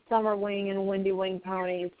the Summer Wing and Windy Wing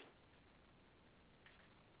ponies.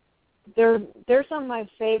 They're some of my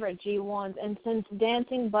favorite G1s, and since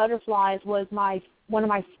Dancing Butterflies was one of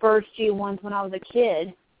my first G1s when I was a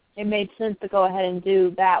kid, it made sense to go ahead and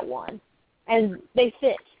do that one. And they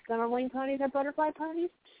fit. Summer Wing ponies are butterfly ponies.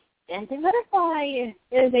 Dancing Butterfly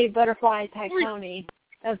is a butterfly-type pony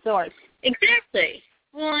of sorts. Exactly.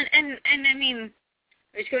 Well, and I mean,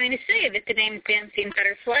 I was going to say that the name Dancing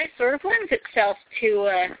Butterfly sort of lends itself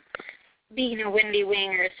to being a Windy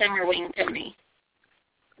Wing or a Summer Wing pony.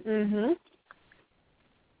 Mhm.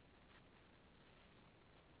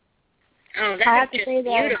 Oh, I have that is to say just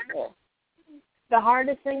that beautiful. the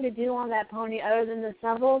hardest thing to do on that pony, other than the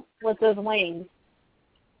snuffle, was those wings.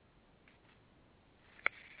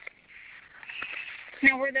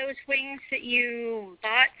 Now, were those wings that you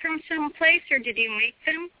bought from someplace, or did you make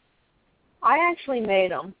them? I actually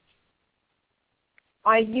made them.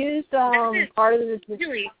 I used That is part of the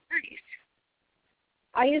really nice.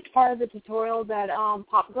 I used part of the tutorial that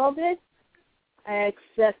Pop Girl did,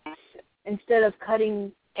 except instead of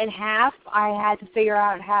cutting in half, I had to figure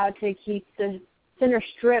out how to keep the center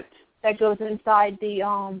strip that goes inside the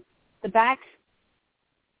back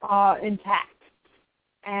intact.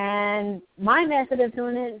 And my method of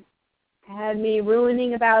doing it had me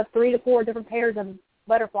ruining about 3 to 4 different pairs of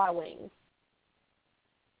butterfly wings.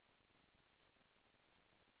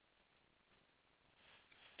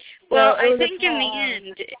 Well, So I think in the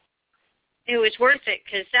end, it was worth it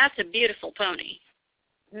because that's a beautiful pony.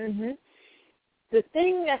 Mhm. The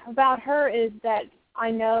thing about her is that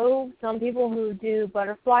I know some people who do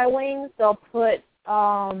butterfly wings, they'll put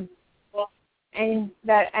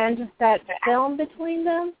that film between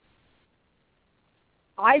them.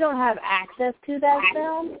 I don't have access to that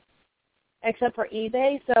film except for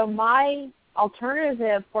eBay, so my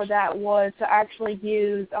alternative for that was to actually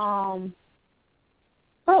use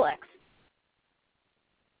Pearlex.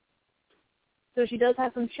 So she does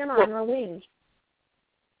have some shimmer on her wings.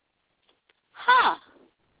 Huh.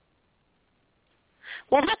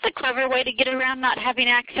 Well, that's a clever way to get around not having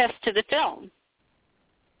access to the film.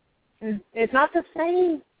 It's not the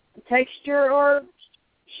same texture or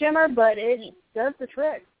shimmer, but it does the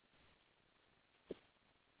trick.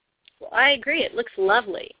 Well, I agree. It looks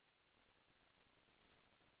lovely.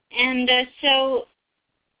 And so...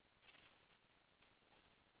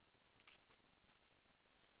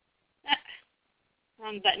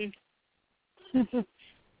 wrong button.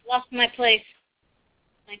 Lost my place.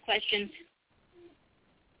 My questions.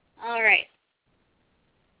 All right.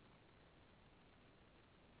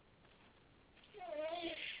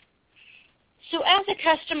 So as a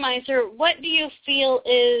customizer, what do you feel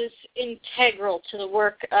is integral to the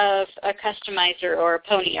work of a customizer or a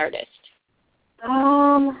pony artist?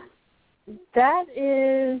 That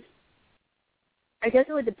is, I guess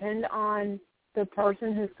it would depend on the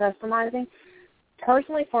person who's customizing.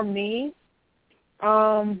 Personally, for me,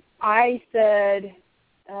 I said,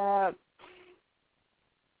 I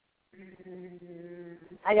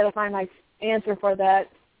got to find my answer for that.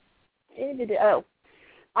 Oh,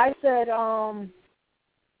 I said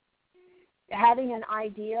having an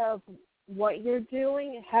idea of what you're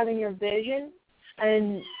doing, having your vision,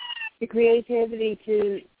 and the creativity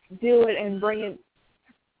to do it and bring it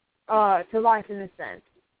to life in a sense.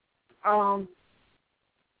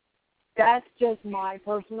 That's just my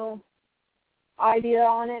personal idea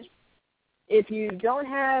on it. If you don't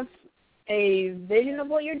have a vision of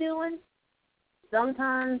what you're doing,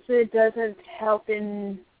 sometimes it doesn't help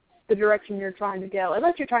in the direction you're trying to go,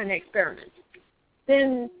 unless you're trying to experiment.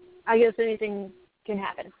 Then I guess anything can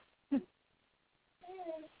happen.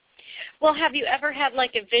 Well, have you ever had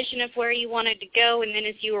like a vision of where you wanted to go, and then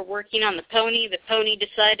as you were working on the pony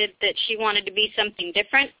decided that she wanted to be something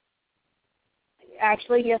different?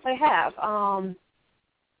 Actually, yes, I have.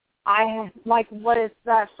 What is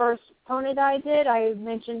that first pony that I did? I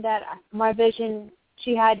mentioned that my vision,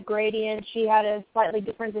 she had gradient, she had a slightly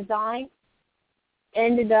different design.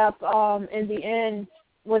 Ended up, in the end,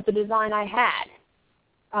 with the design I had.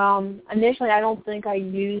 Initially, I don't think I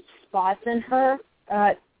used spots in her.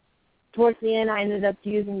 Towards the end, I ended up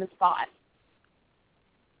using the spots.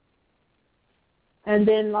 And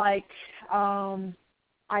then, I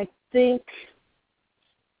think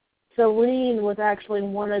Celine was actually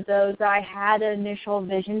one of those that I had an initial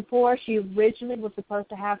vision for. She originally was supposed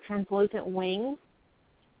to have translucent wings.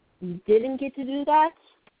 Didn't get to do that,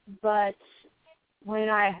 but when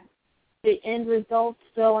the end result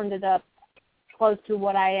still ended up close to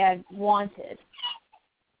what I had wanted.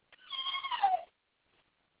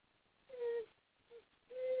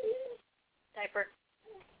 Diaper.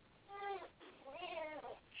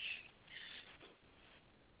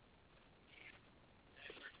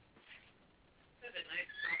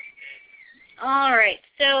 All right,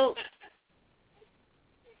 so,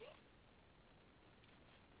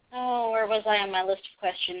 where was I on my list of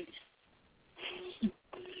questions?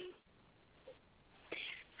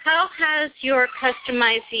 How has your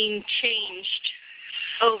customizing changed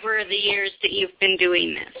over the years that you've been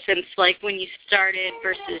doing this, since when you started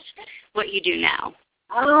versus what you do now?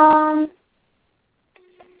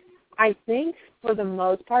 I think for the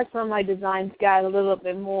most part, some of my designs got a little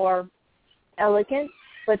bit more elegant,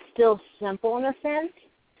 but still simple in a sense.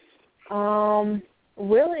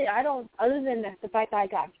 really, I don't, other than the fact that I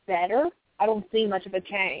got better, I don't see much of a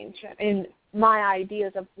change in my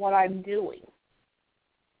ideas of what I'm doing.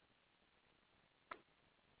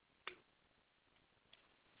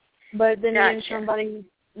 But then again, somebody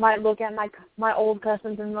might look at my old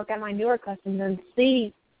customs and look at my newer customs and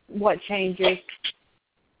see what changes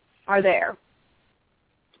are there.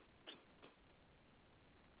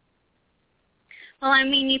 Well, I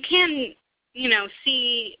mean, you can,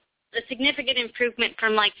 see a significant improvement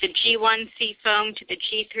from like the G1 Seafoam to the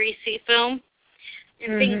G3 Seafoam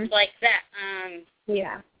and things like that.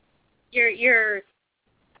 Yeah. Your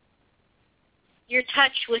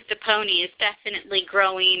touch with the pony is definitely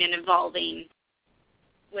growing and evolving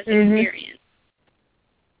with experience.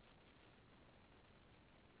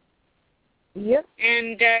 Yep.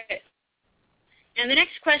 And the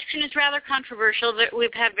next question is rather controversial. That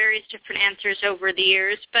we've had various different answers over the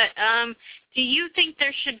years, but do you think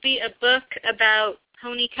there should be a book about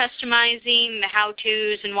pony customizing, the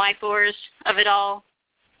how-tos and why-fors of it all?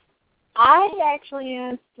 I actually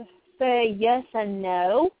have to say yes and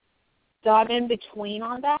no. So I'm in between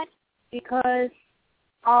on that because,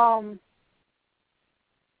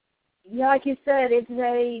 like you said, it's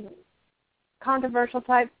a controversial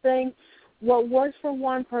type thing. What works for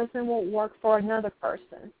one person won't work for another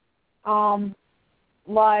person.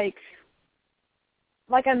 Like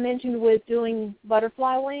I mentioned with doing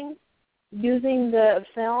butterfly wings, using the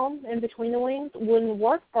film in between the wings wouldn't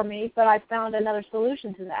work for me, but I found another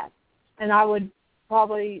solution to that. And I would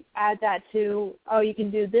probably add that to, you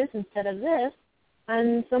can do this instead of this,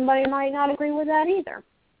 and somebody might not agree with that either.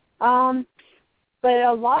 But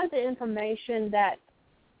a lot of the information that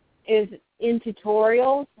is in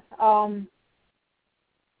tutorials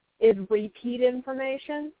is repeat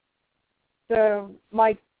information. So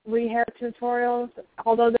like rehair tutorials,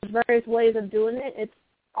 although there's various ways of doing it, it's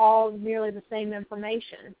all nearly the same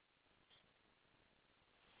information.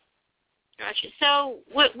 Gotcha. So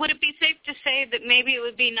would it be safe to say that maybe it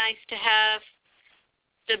would be nice to have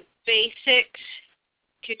the basic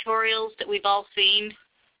tutorials that we've all seen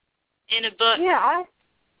in a book? Yeah,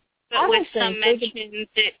 but with some mention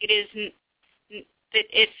that it isn't, that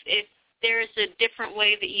if there's a different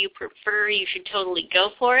way that you prefer, you should totally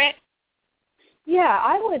go for it? Yeah,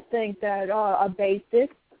 I would think that a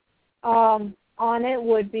basic on it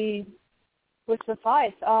would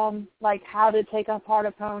suffice. Like how to take apart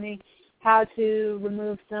a pony, how to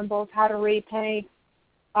remove symbols, how to repaint.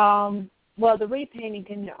 Well, the repainting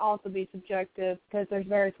can also be subjective because there's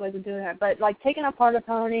various ways of doing that. But like taking apart a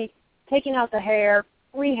pony, taking out the hair,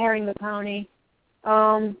 rehairing the pony,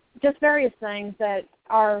 just various things that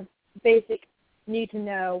are basic need to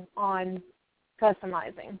know on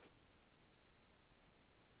customizing.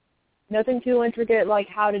 Nothing too intricate like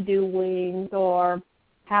how to do wings or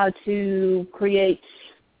how to create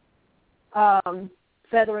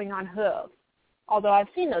feathering on hooves, although I've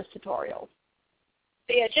seen those tutorials.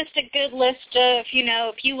 But yeah, just a good list of,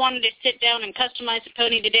 if you wanted to sit down and customize a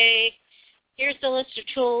pony today, here's the list of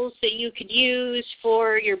tools that you could use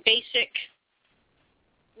for your basic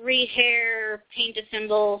rehair, paint a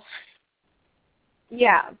symbol.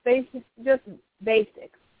 Yeah, just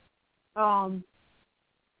basics.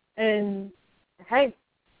 And hey,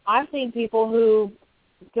 I've seen people who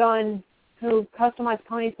customized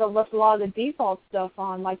ponies but left a lot of the default stuff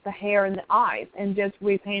on, like the hair and the eyes, and just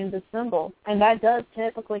repainted the symbol. And that does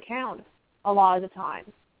typically count a lot of the time.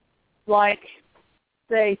 Like,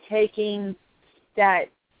 say, taking that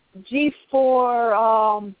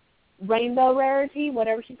G4 Rainbow Rarity,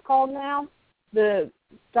 whatever she's called now, the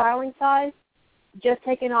styling size, just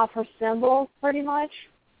taking off her symbol pretty much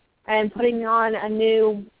and putting on a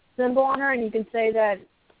new symbol on her, and you can say that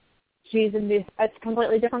she's a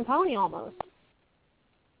completely different pony almost.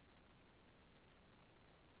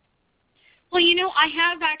 Well, I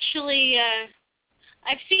have actually,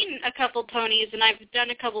 I've seen a couple ponies, and I've done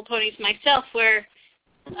a couple ponies myself where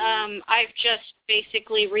I've just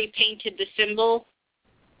basically repainted the symbol,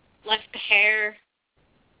 left the hair,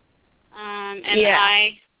 and the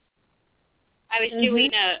eye. I was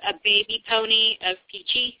doing a baby pony of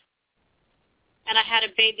Peachy, and I had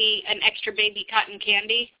an extra baby cotton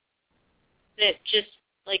candy that just,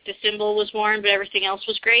 like, the symbol was worn, but everything else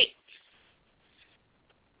was great.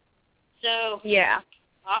 So,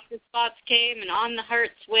 off the spots came, and on the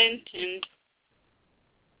hearts went, and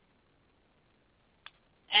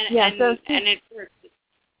it worked.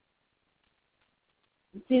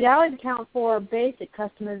 See, that would count for basic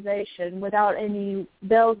customization without any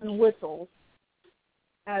bells and whistles,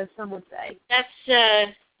 as some would say. That's,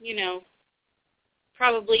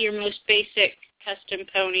 probably your most basic custom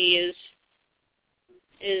pony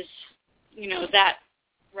is that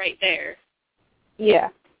right there. Yeah.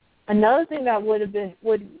 Another thing that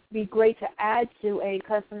would be great to add to a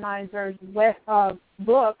customizer's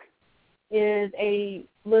book is a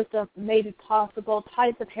list of maybe possible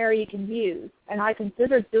types of hair you can use. And I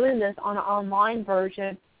considered doing this on an online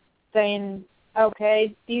version, saying,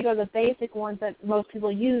 okay, these are the basic ones that most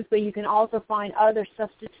people use, but you can also find other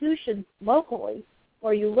substitutions locally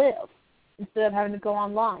where you live instead of having to go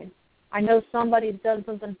online. I know somebody's done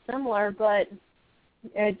something similar, but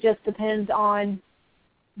it just depends on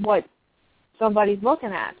what somebody's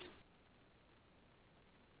looking at.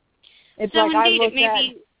 It's so like I indeed, looked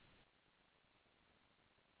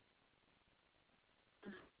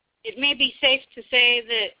it may be safe to say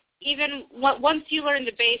that even once you learn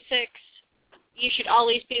the basics, you should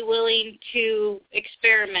always be willing to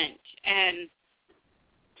experiment and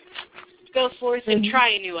go forth and try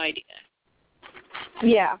a new idea.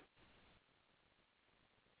 Yeah.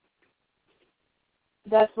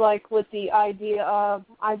 That's like with the idea of,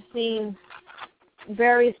 I've seen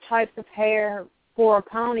various types of hair for a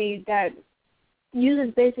pony that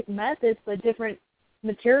uses basic methods but different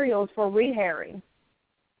materials for rehairing.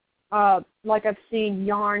 Like I've seen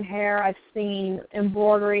yarn hair, I've seen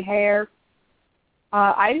embroidery hair.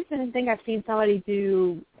 I even think I've seen somebody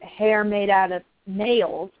do hair made out of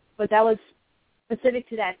nails, but that was specific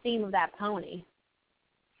to that theme of that pony.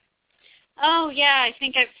 Oh, yeah, I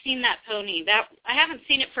think I've seen that pony. I haven't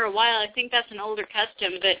seen it for a while. I think that's an older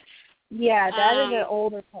custom, but... Yeah, that is an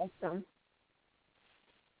older custom.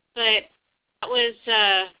 But that was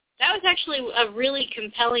actually a really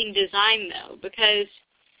compelling design, though, because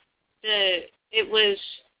it was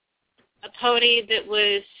a pony that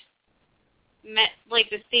was like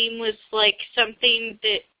the theme was like something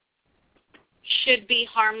that should be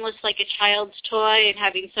harmless, like a child's toy, and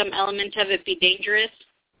having some element of it be dangerous.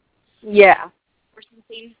 Yeah. Or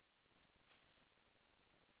something.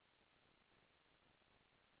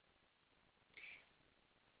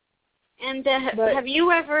 And have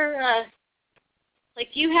you ever, do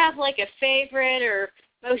you have, like, a favorite or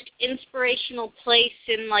most inspirational place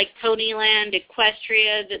in, like, Ponyland,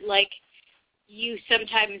 Equestria that, like, you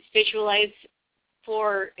sometimes visualize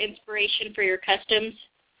for inspiration for your customs?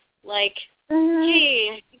 Like,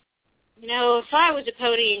 gee, if I was a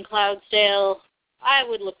pony in Cloudsdale, I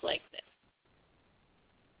would look like this.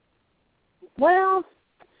 Well,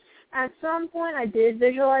 at some point I did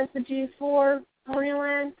visualize the G4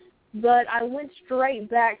 Ponyland, but I went straight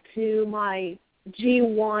back to my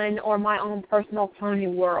G1 or my own personal pony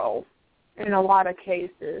world in a lot of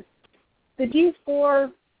cases. The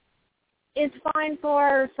G4 is fine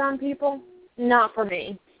for some people, not for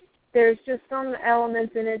me. There's just some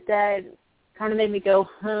elements in it that kind of made me go,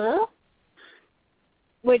 huh?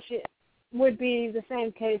 Which would be the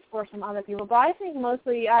same case for some other people. But I think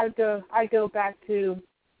mostly I'd go back to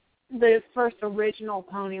the first original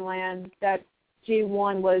Ponyland that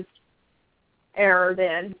G1 was aired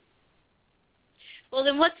in. Well,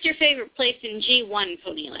 then what's your favorite place in G1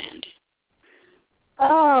 Ponyland?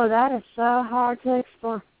 Oh, that is so hard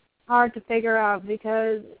to figure out,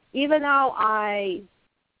 because even though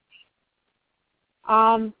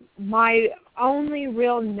my only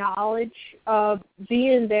real knowledge of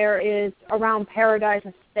being there is around Paradise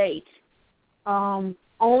Estate,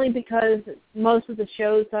 only because most of the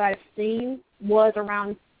shows that I've seen was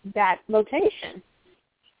around that location.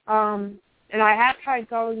 And I have tried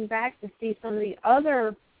going back to see some of the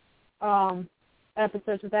other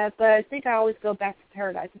episodes of that, but I think I always go back to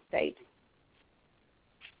Paradise Estate.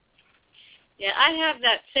 Yeah, I have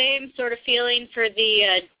that same sort of feeling for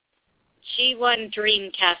the G1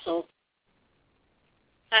 Dream Castle.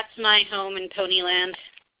 That's my home in Ponyland.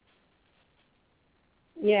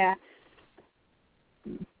 Yeah.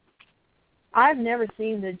 I've never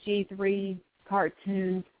seen the G3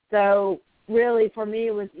 cartoons, so really for me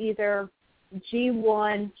it was either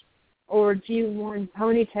G1 or G1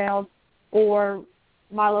 Ponytails or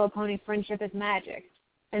My Little Pony Friendship is Magic.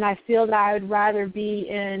 And I feel that I would rather be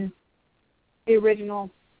in the original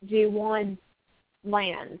G1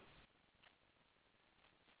 land.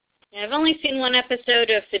 Yeah, I've only seen one episode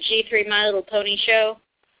of the G3 My Little Pony show,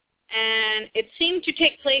 and it seemed to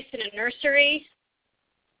take place in a nursery,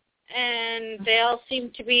 and they all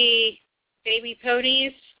seemed to be baby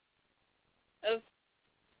ponies.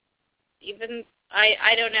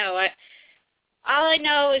 I don't know. All I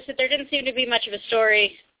know is that there didn't seem to be much of a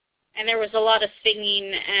story, and there was a lot of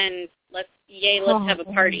singing and let's have a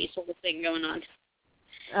party sort of thing going on.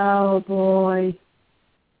 Oh boy.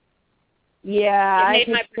 Yeah, I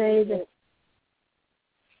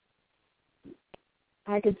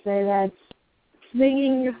could say that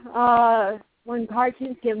singing when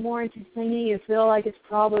cartoons get more into singing, you feel like it's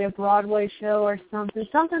probably a Broadway show or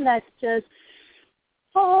something that's just,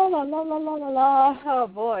 oh, la, la, la, la, la, la, oh,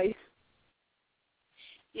 boy.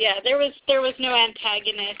 Yeah, there was no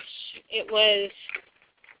antagonist. It was,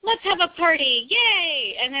 let's have a party,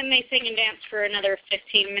 yay! And then they sing and dance for another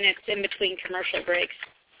 15 minutes in between commercial breaks.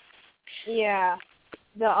 Yeah.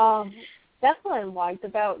 That's what I liked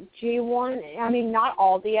about G1. I mean, not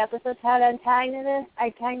all the episodes had antagonists,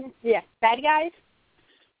 bad guys,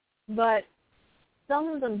 but some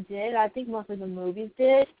of them did. I think most of the movies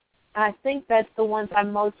did. I think that's the ones I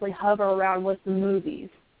mostly hover around with the movies,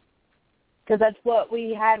 because that's what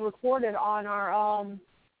we had recorded on our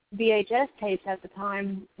VHS tapes at the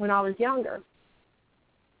time when I was younger.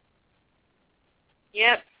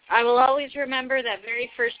 Yep. I will always remember that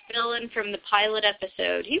very first villain from the pilot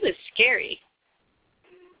episode. He was scary.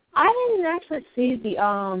 I didn't actually see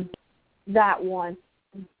that one.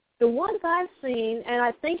 The ones I've seen, and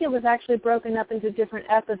I think it was actually broken up into different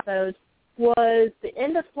episodes, was the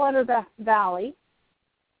end of Flutter Valley,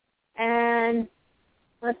 and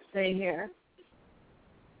let's see here.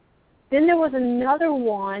 Then there was another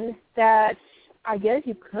one that I guess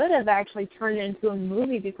you could have actually turned into a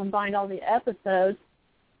movie if you combined all the episodes.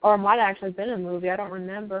 Or it might have actually been a movie, I don't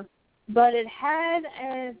remember. But it had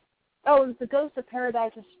it was The Ghost of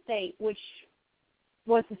Paradise Estate, which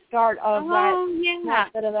was the start of that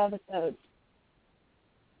set of episodes.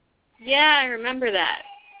 Yeah, I remember that.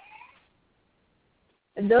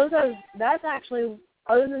 And that's actually,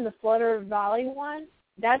 other than the Flutter Valley one,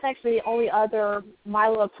 that's actually the only other My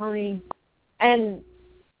Little Pony, and,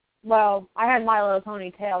 well, I had My Little Pony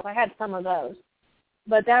Tales. I had some of those.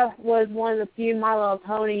 But that was one of the few My Little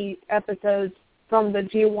Pony episodes from the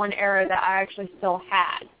G1 era that I actually still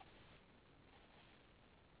had.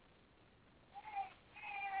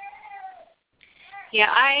 Yeah,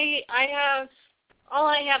 I have all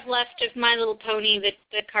I have left of My Little Pony, the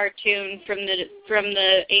cartoon from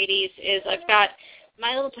the 80s, is I've got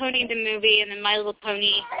My Little Pony the movie and then My Little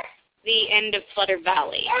Pony the end of Flutter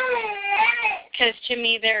Valley, because to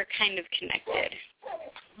me they're kind of connected.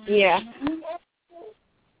 Yeah.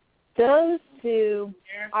 Those two,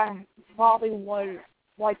 I probably would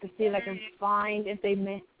like to see if I can find if they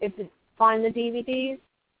find the DVDs.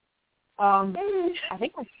 I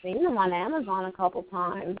think I've seen them on Amazon a couple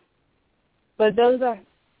times, but those are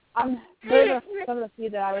some of the few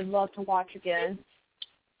that I would love to watch again,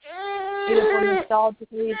 either for nostalgic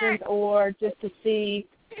reasons or just to see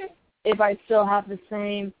if I still have the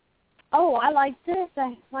same. Oh, I like this.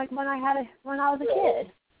 I like when I was a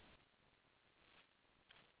kid.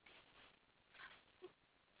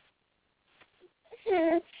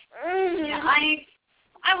 Yeah,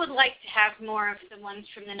 I would like to have more of the ones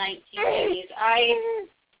from the 1980s.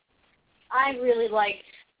 I really liked,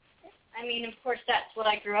 I mean, of course, that's what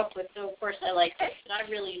I grew up with, so of course I liked it, but I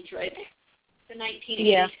really enjoyed the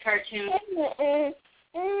 1980s cartoon.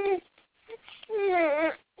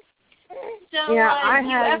 So, yeah, I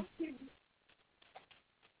had...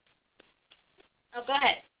 Oh, go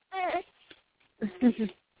ahead.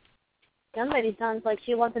 Somebody sounds like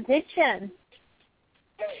she wants attention.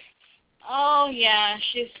 Oh, yeah,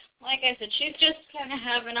 she's, like I said, she's just kind of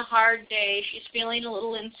having a hard day. She's feeling a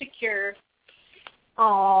little insecure.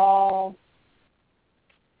 Oh,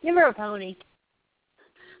 give her a pony.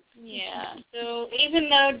 Yeah, so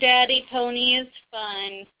even though Daddy Pony is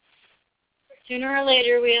fun, sooner or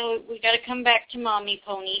later we got to come back to Mommy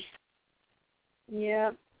Pony.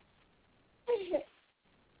 Yep.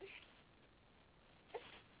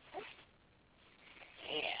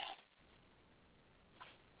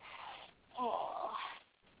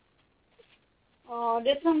 Oh,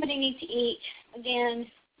 does somebody need to eat again?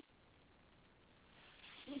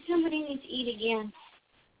 Does somebody need to eat again?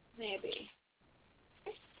 Maybe.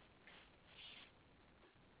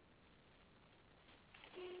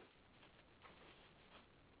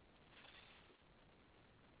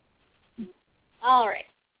 All right.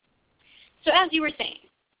 So as you were saying.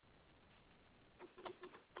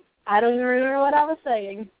 I don't even remember what I was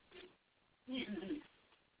saying.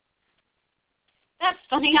 That's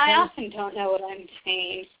funny. I often don't know what I'm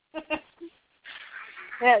saying.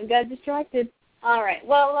 Yeah, got distracted. All right.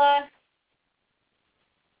 Well,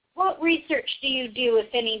 what research do you do, if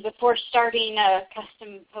any, before starting a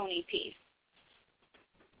custom pony piece?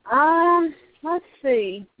 Let's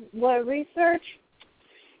see. What research?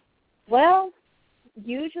 Well,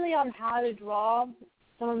 usually on how to draw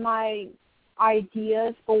some of my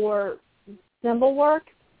ideas for symbol work,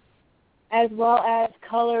 as well as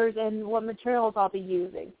colors and what materials I'll be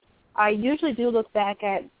using. I usually do look back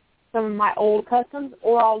at some of my old customs,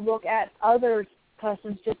 or I'll look at other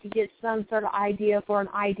customs just to get some sort of idea for an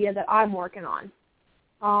idea that I'm working on.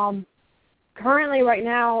 Currently, right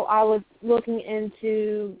now, I was looking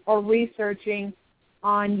into or researching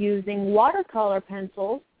on using watercolor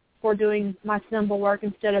pencils for doing my symbol work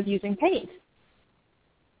instead of using paint.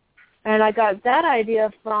 And I got that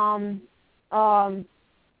idea from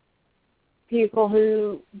people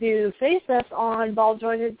who do facelifts on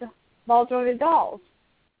ball-jointed dolls.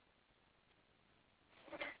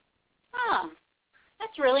 Oh,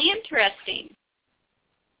 that's really interesting.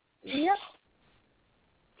 Yep.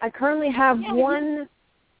 I currently have one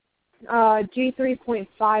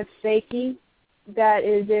G3.5 fakie that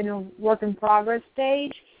is in a work-in-progress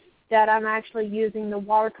stage that I'm actually using the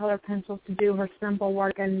watercolor pencils to do her symbol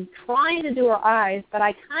work and trying to do her eyes, but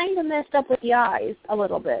I kind of messed up with the eyes a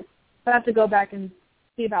little bit. So I have to go back and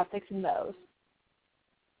see about fixing those.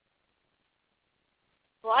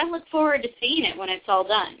 Well, I look forward to seeing it when it's all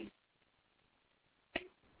done.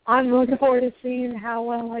 I'm looking forward to seeing how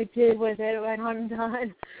well I did with it when I'm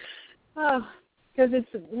done. Oh, because it's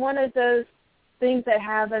one of those things that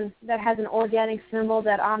has an organic symbol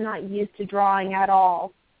that I'm not used to drawing at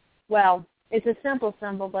all. Well, it's a simple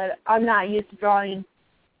symbol, but I'm not used to drawing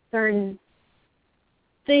certain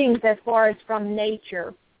things as far as from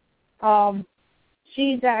nature.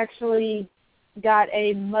 She's actually got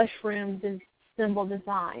a mushroom symbol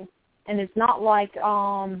design, and it's not like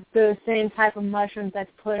the same type of mushrooms that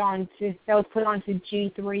was put onto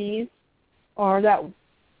G3s or that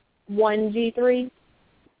one G3.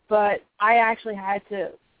 But I actually had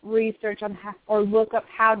to research on or look up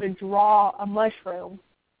how to draw a mushroom.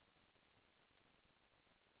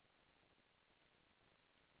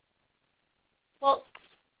 Well,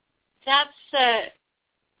 that's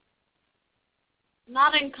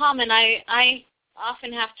not uncommon. I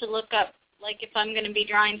often have to look up, like if I'm going to be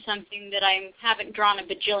drawing something that I haven't drawn a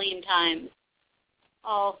bajillion times,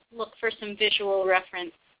 I'll look for some visual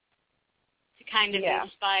reference to kind of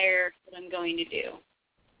inspire what I'm going to do.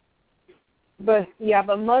 But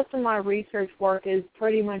most of my research work is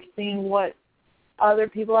pretty much seeing what other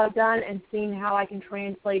people have done and seeing how I can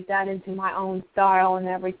translate that into my own style and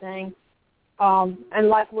everything. And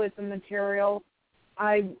like with the material,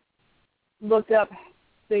 I looked up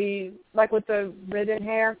with the ribbon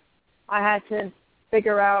hair, I had to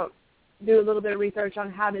do a little bit of research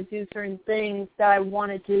on how to do certain things that I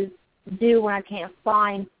wanted to do when I can't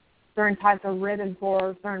find certain types of ribbon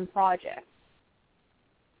for certain projects.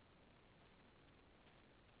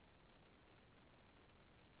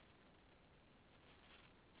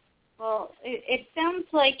 Well, it sounds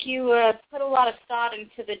like you put a lot of thought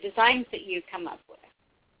into the designs that you come up with.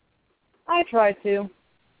 I try to.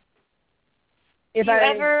 Does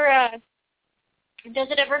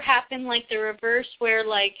it ever happen like the reverse where,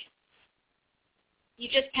 like, you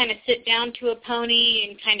just kind of sit down to a pony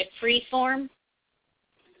and kind of free form?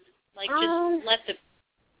 Like, just let the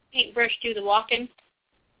paintbrush do the walking?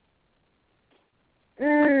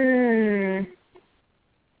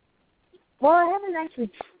 Well, I haven't actually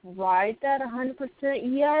tried that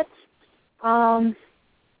 100% yet. I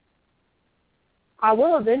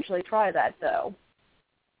will eventually try that, though.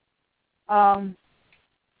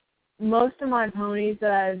 Most of my ponies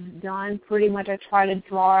that I've done, pretty much I try to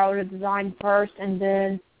draw out a design first, and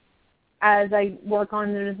then as I work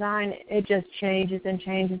on the design, it just changes and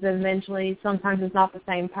changes, and eventually sometimes it's not the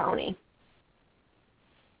same pony.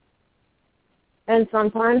 And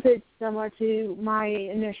sometimes it's similar to my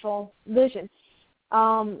initial vision.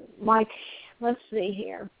 Let's see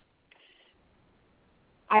here.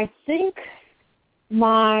 I think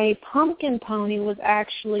my pumpkin pony was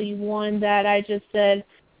actually one that I just said,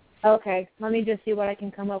 okay, let me just see what I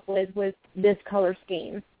can come up with this color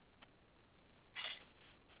scheme.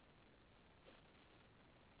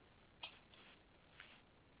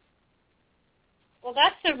 Well,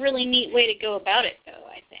 that's a really neat way to go about it, though,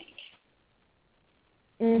 I think.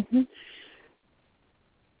 Mhm.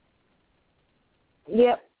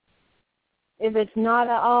 Yep. If it's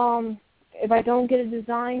not if I don't get a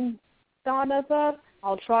design thought of,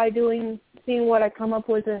 I'll try seeing what I come up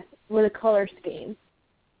with a color scheme.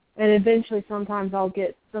 And eventually sometimes I'll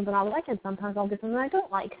get something I like and sometimes I'll get something I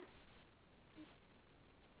don't like.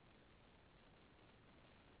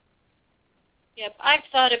 Yep, I've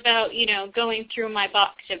thought about, going through my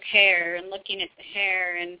box of hair and looking at the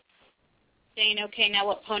hair and saying, okay, now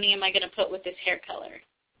what pony am I going to put with this hair color?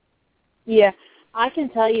 Yeah, I can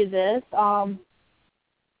tell you this.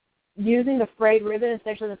 Using the frayed ribbon,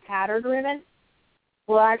 especially the patterned ribbon,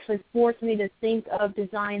 will actually force me to think of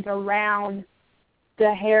designs around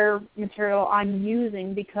the hair material I'm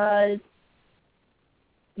using because,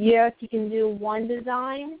 yes, you can do one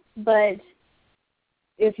design, but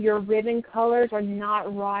if your ribbon colors are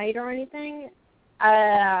not right or anything,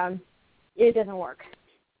 it doesn't work.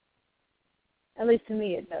 At least to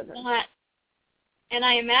me, it doesn't. And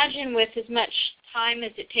I imagine with as much time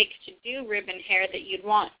as it takes to do ribbon hair that you'd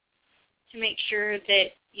want to make sure that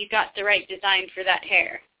you got the right design for that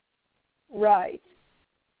hair. Right.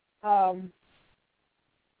 And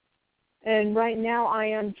right now I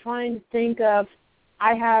am trying to think of,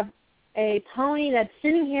 I have a pony that's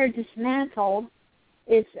sitting here dismantled.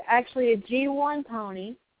 It's actually a G1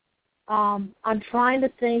 pony. I'm trying to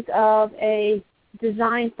think of a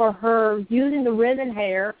design for her using the ribbon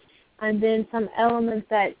hair and then some elements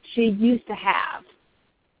that she used to have.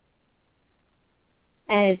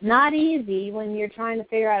 And it's not easy when you're trying to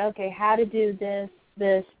figure out, okay, how to do this,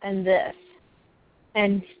 this, and this,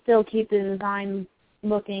 and still keep the design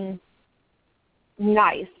looking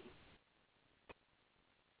nice.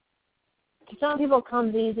 To some people it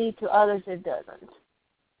comes easy, to others it doesn't.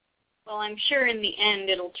 Well, I'm sure in the end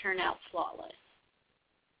it'll turn out flawless.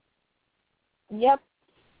 Yep.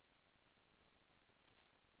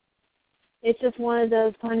 It's just one of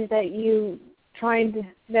those ponies that if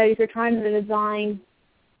you're trying to design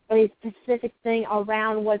a specific thing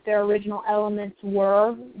around what their original elements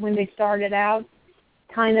were when they started out,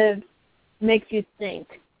 kind of makes you think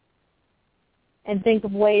and think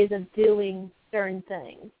of ways of doing certain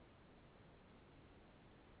things.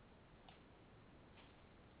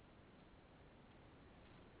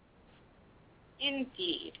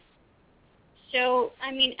 Indeed. So,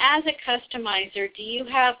 I mean, as a customizer, do you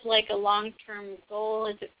have like a long-term goal?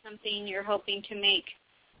 Is it something you're hoping to make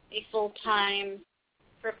a full-time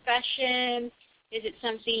profession? Is it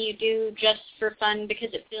something you do just for fun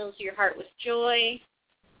because it fills your heart with joy?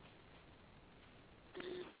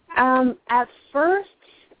 At first,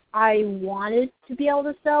 I wanted to be able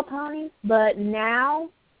to sell ponies, but now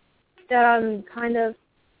that I'm kind of,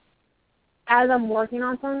 as I'm working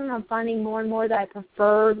on something, I'm finding more and more that I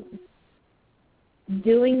prefer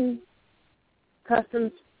doing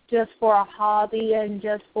customs just for a hobby and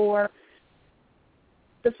just for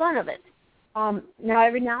the fun of it. Now,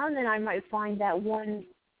 every now and then I might find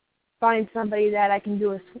somebody that I can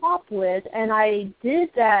do a swap with, and I did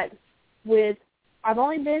that with, I've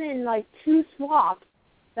only been in like 2 swaps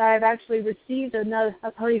that I've actually received a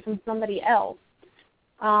pony from somebody else.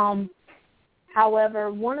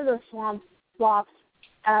 However, one of those swaps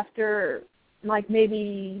after like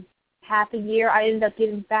maybe half a year, I ended up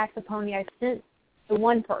getting back the pony I sent to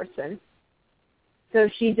one person. So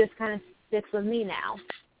she just kind of sticks with me now.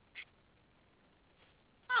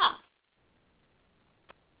 Huh.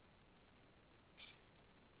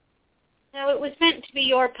 So it was meant to be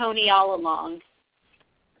your pony all along.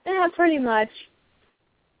 Yeah, pretty much.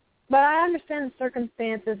 But I understand the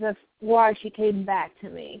circumstances of why she came back to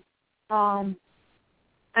me.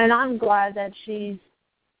 And I'm glad that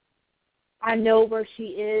I know where she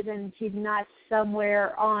is and she's not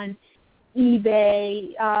somewhere on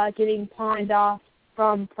eBay getting pawned off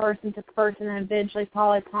from person to person and eventually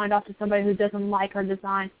probably pawned off to somebody who doesn't like her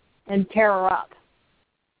design and tear her up.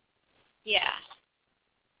 Yeah.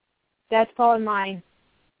 That's probably my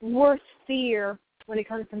worst fear when it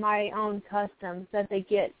comes to my own customs, that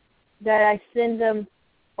I send them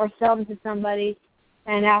or sell them to somebody,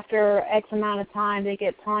 and after X amount of time they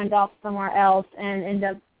get pawned off somewhere else and end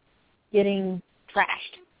up getting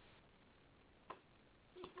trashed.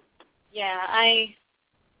 Yeah, I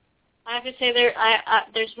have to say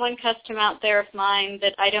there's one custom out there of mine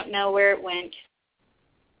that I don't know where it went,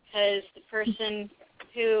 because the person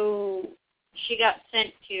who she got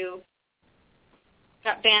sent to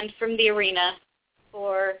got banned from the arena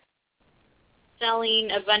for selling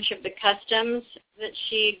a bunch of the customs that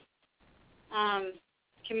she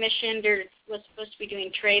commissioned or was supposed to be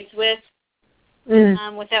doing trades with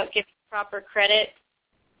without giving proper credit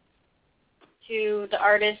to the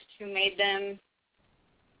artist who made them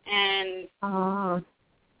and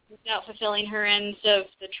without fulfilling her ends of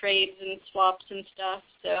the trades and swaps and stuff.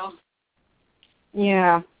 So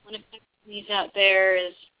yeah, one of the companies out there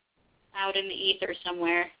is out in the ether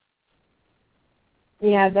somewhere.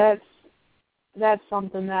 Yeah, that's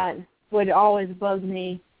something that would always bug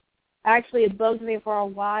me. Actually, it bugged me for a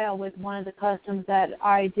while with one of the customs that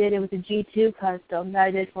I did. It was a G2 custom that I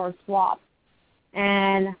did for a swap.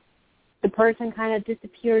 And the person kind of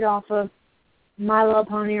disappeared off of My Little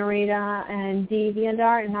Pony Arena and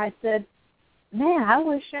DeviantArt, and I said, man, I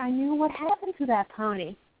wish I knew what happened to that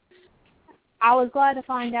pony. I was glad to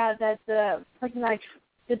find out that the person I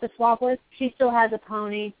did the swap with, she still has a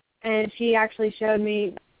pony, and she actually showed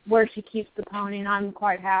me where she keeps the pony, and I'm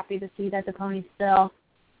quite happy to see that the pony's still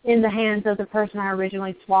in the hands of the person I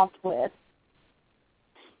originally swapped with.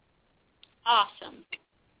 Awesome.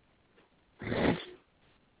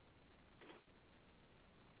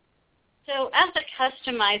 So as a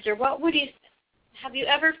customizer, have you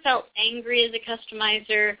ever felt angry as a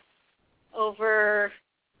customizer over,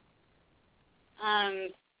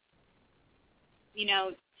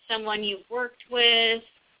 someone you've worked with,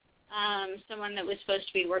 someone that was supposed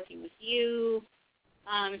to be working with you,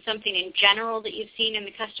 something in general that you've seen in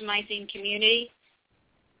the customizing community?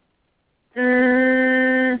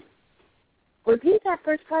 Repeat that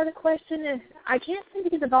first part of the question. I can't seem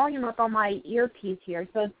to get the volume up on my earpiece here,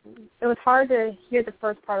 so it was hard to hear the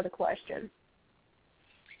first part of the question.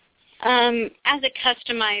 As a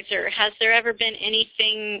customizer, has there ever been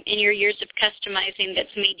anything in your years of customizing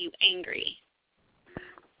that's made you angry?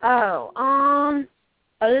 Other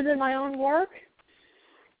than my own work?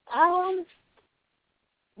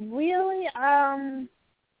 Really,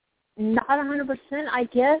 not 100%. I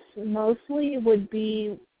guess mostly would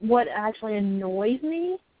be what actually annoys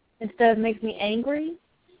me instead of makes me angry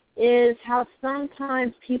is how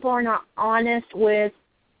sometimes people are not honest with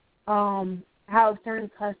how certain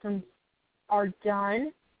customs are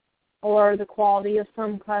done or the quality of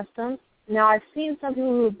some customs. Now, I've seen some people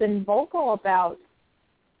who have been vocal about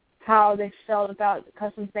how they felt about the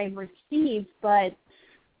customs they've received, but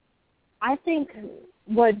I think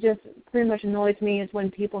what just pretty much annoys me is when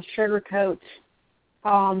people sugarcoat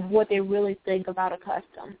what they really think about a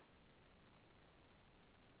custom.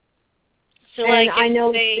 So, like,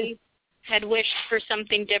 if they had wished for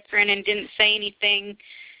something different and didn't say anything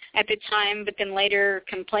at the time, but then later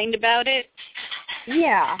complained about it?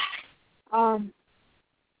 Yeah.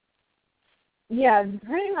 Yeah,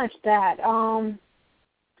 pretty much that.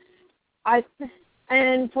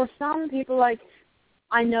 And for some people, like,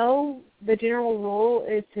 I know the general rule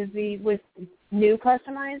is to be with new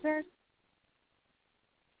customizers,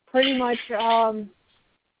 pretty much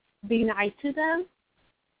be nice to them.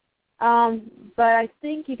 But I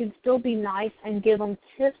think you can still be nice and give them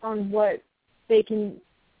tips on what they can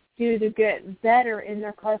do to get better in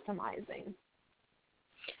their customizing.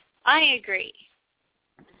 I agree.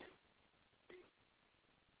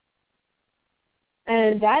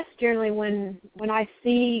 And that's generally when I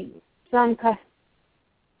see some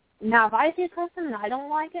Now, if I see a custom and I don't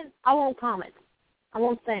like it, I won't comment. I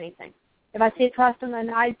won't say anything. If I see a custom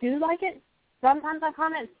and I do like it, sometimes I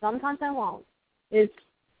comment, sometimes I won't. It's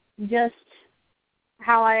just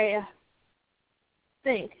how I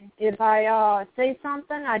think. If I say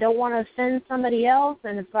something, I don't want to offend somebody else,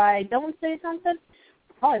 and if I don't say something,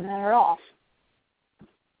 I'm probably better off.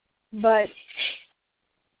 But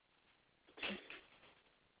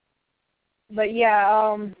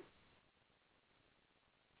yeah,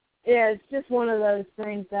 it's just one of those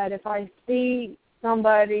things that if I see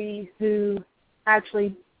somebody who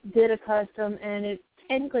actually did a custom and it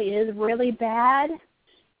technically is really bad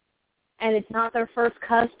and it's not their first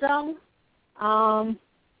custom, I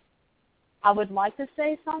would like to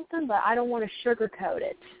say something, but I don't want to sugarcoat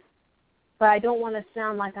it. But I don't want to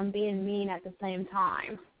sound like I'm being mean at the same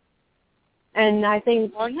time. And I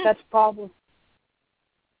think that's probably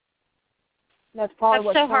what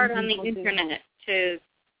so hard on the internet to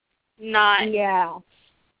not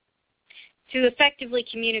to effectively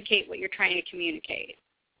communicate what you're trying to communicate.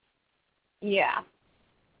 Yeah.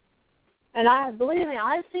 And believe me,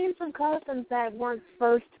 I've seen some customs that weren't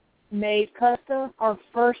first made custom or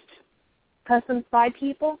first customs by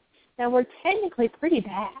people that were technically pretty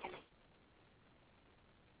bad.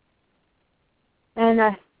 And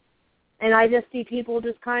I just see people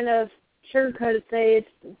just kind of sugarcoat it, say it's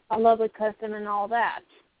a lovely custom and all that.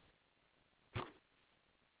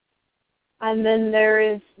 And then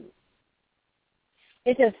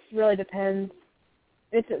it just really depends.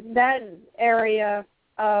 It's that area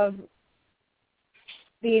of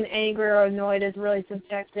being angry or annoyed is really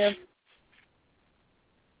subjective.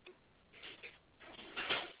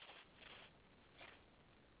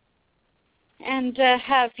 And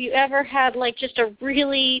have you ever had, like, just a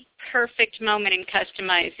really perfect moment in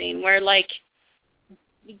customizing where, like,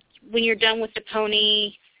 when you're done with the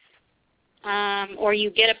pony or you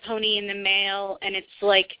get a pony in the mail and it's,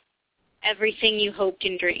 like, everything you hoped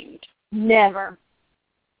and dreamed? Never.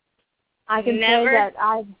 I can Never? say that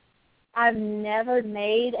I've never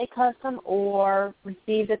made a custom or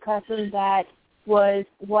received a custom that was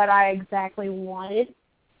what I exactly wanted.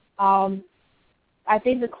 I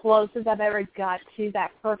think the closest I've ever got to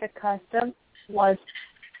that perfect custom was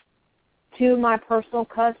to my personal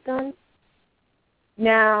custom.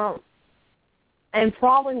 Now, and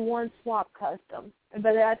probably one swap custom,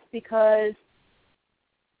 but that's because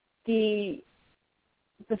the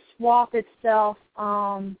swap itself,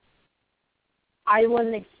 I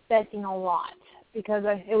wasn't expecting a lot because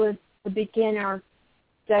it was the beginner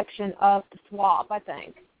section of the swap, I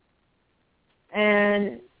think.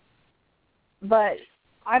 But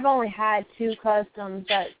I've only had 2 customs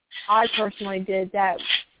that I personally did that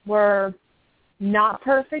were not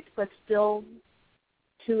perfect, but still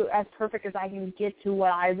as perfect as I can get to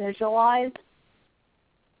what I visualized.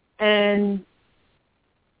 And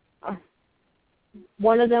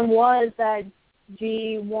one of them was that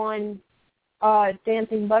G1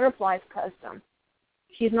 Dancing Butterflies custom.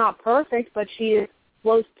 She's not perfect, but she is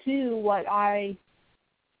close to what I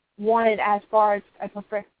wanted as far as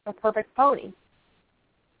a perfect pony.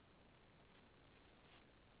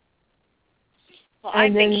 Well, and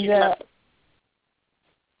I think then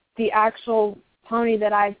the actual pony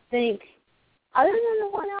that I think, other than the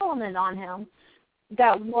one element on him,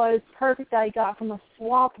 that was perfect that I got from a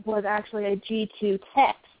swap was actually a G2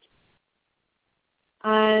 text.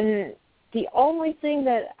 And the only thing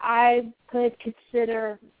that I could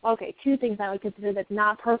consider, 2 things I would consider that's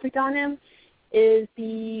not perfect on him is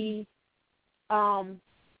the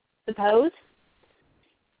pose.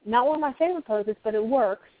 Not one of my favorite poses, but it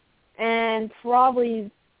works. And probably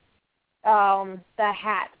the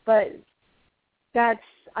hat, but that's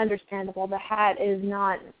understandable. The hat is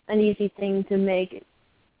not an easy thing to make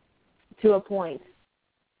to a point.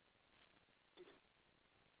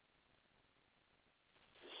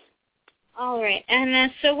 All right.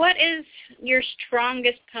 And so what is your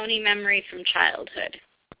strongest pony memory from childhood?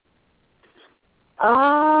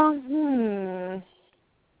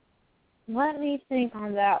 Let me think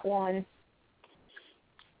on that one.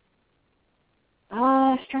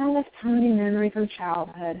 Strongest pony memory from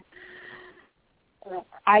childhood,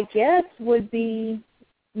 I guess, would be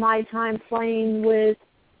my time playing with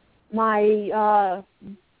my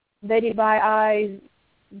Betty by Eye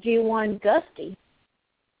G1 Gusty.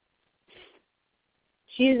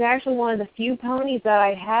 She's actually one of the few ponies that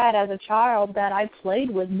I had as a child that I played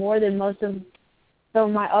with more than most of some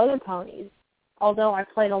of my other ponies. Although I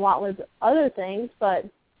played a lot with other things, but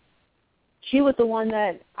she was the one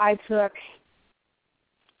that I took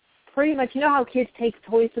pretty much. You know how kids take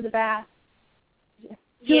toys to the bath?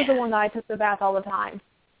 She was the one that I took to the bath all the time.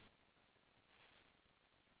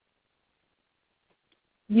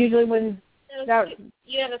 Usually when... So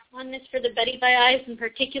you have a fondness for the Betty by Eyes, and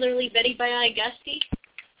particularly Betty by Eye Gusty?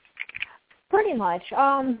 Pretty much.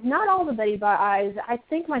 Not all the Betty by Eyes. I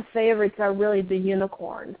think my favorites are really the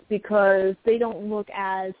unicorns because they don't look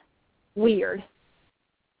as weird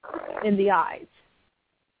in the eyes.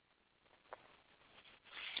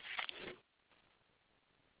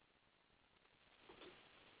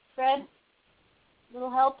 Fred,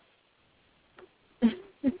 little help? Okay,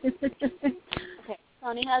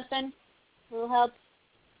 pony husband, little help.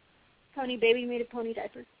 Pony baby made a pony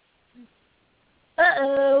diaper.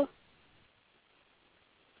 Uh-oh.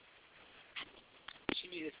 She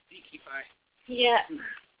made a sneaky pie. Yeah.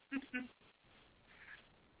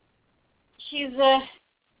 She's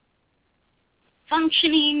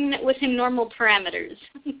functioning within normal parameters.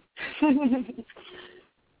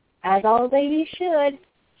 As all babies should.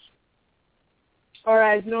 Or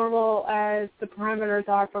as normal as the parameters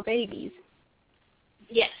are for babies.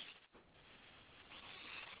 Yes.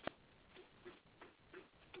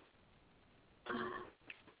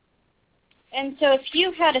 And so if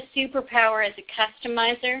you had a superpower as a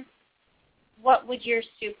customizer, what would your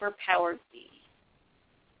superpower be?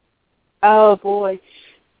 Oh, boy.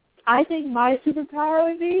 I think my superpower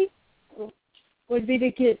would be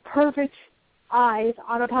to get perfect eyes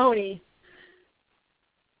on a pony.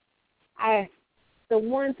 The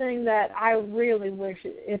one thing that I really wish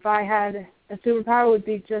if I had a superpower would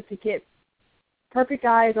be just to get perfect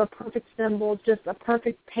eyes or perfect symbols, just a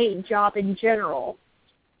perfect paint job in general.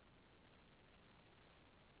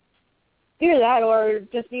 Either that or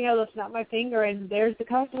just being able to snap my finger and there's the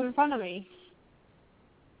customer in front of me.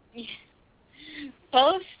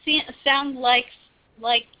 Both sound like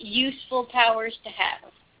useful powers to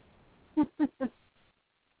have.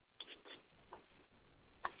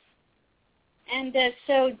 And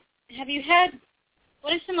so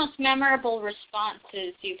what is the most memorable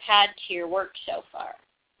responses you've had to your work so far?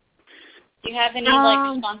 Do you have any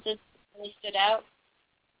responses that really stood out?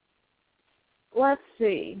 Let's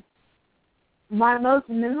see. My most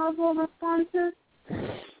memorable responses,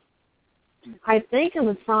 I think it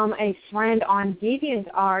was from a friend on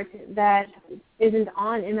DeviantArt that isn't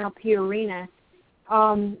on MLP Arena.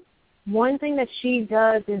 One thing that she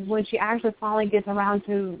does is when she actually finally gets around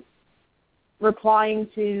to replying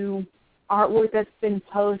to artwork that's been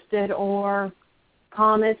posted or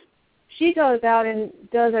comments, she goes out and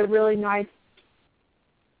does a really nice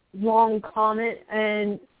long comment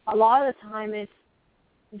and a lot of the time it's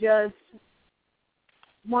just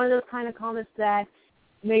one of those kind of comments that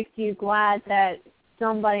makes you glad that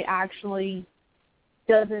somebody actually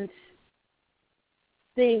doesn't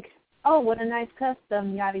think, oh, what a nice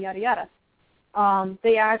custom, yada, yada, yada.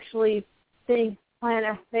 They actually they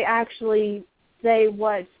actually say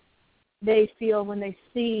what they feel when they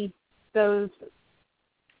see those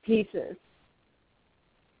pieces.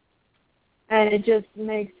 And it just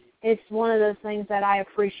it's one of those things that I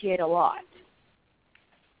appreciate a lot.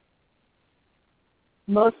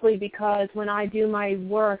 Mostly because when I do my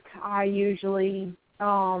work, I usually,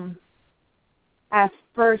 at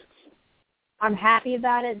first, I'm happy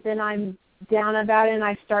about it, then I'm down about it, and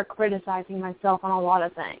I start criticizing myself on a lot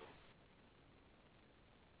of things.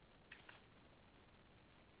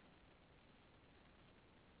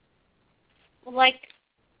 Like,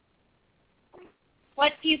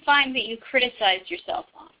 what do you find that you criticize yourself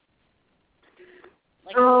on?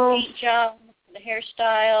 Like the paint job, the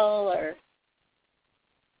hairstyle, or?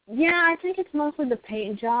 Yeah, I think it's mostly the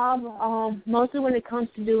paint job. Mostly when it comes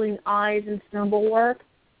to doing eyes and symbol work.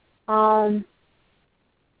 When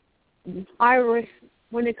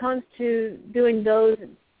it comes to doing those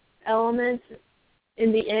elements,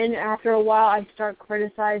 in the end, after a while, I start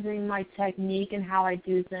criticizing my technique and how I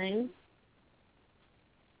do things.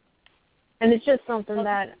 And it's just something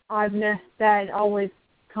that that always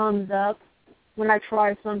comes up. When I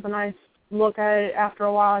try something, I look at it after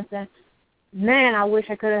a while and say, man, I wish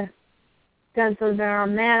I could have done something better.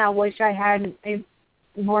 Man, I wish I had a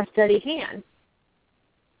more steady hand.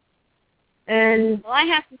 And well, I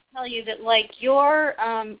have to tell you that, like, your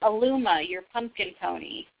Illuma, your pumpkin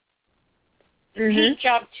pony, the paint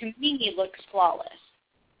job to me looks flawless.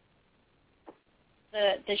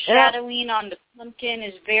 The shadowing on the pumpkin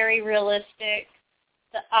is very realistic.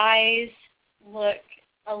 The eyes look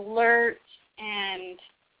alert and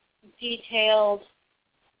detailed.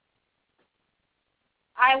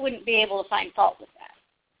 I wouldn't be able to find fault with that.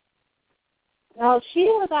 Well, she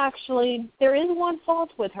was actually, there is one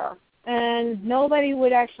fault with her, and nobody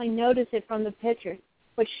would actually notice it from the picture.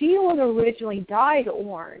 But she was originally dyed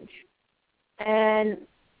orange. And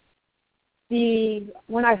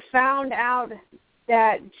when I found out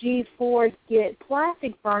that G4s get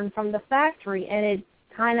plastic burn from the factory, and it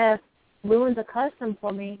kind of ruins a custom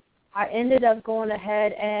for me, I ended up going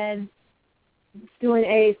ahead and doing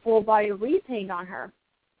a full-body repaint on her.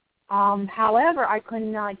 However, I could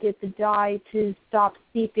not get the dye to stop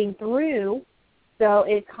seeping through, so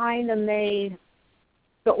it kind of made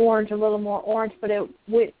the orange a little more orange, but it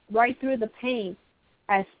went right through the paint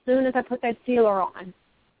as soon as I put that sealer on.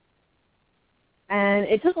 And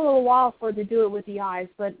it took a little while for it to do it with the eyes,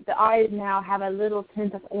 but the eyes now have a little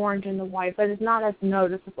tint of orange in the white, but it's not as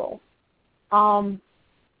noticeable.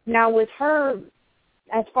 Now with her,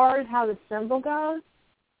 as far as how the symbol goes,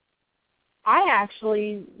 I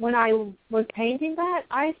actually, when I was painting that,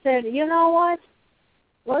 I said, you know what?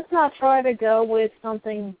 Let's not try to go with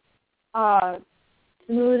something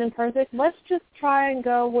smooth and perfect. Let's just try and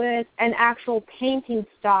go with an actual painting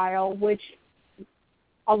style, which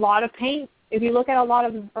a lot of paint, if you look at a lot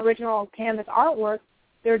of original canvas artwork,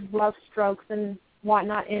 there's rough strokes and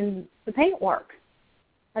whatnot in the paintwork.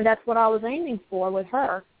 And that's what I was aiming for with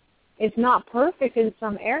her. It's not perfect in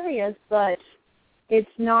some areas, but it's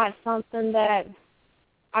not something that,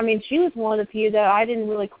 I mean, she was one of the few that I didn't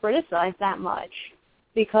really criticize that much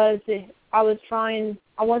because I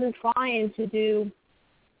wasn't trying to do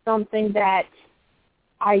something that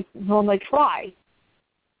I normally try,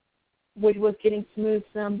 which was getting smooth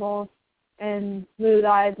symbols and smooth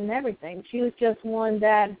eyes and everything. She was just one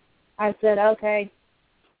that I said, okay,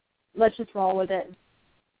 let's just roll with it.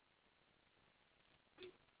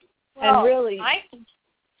 Well, and really, I think it's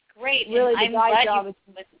great. Really,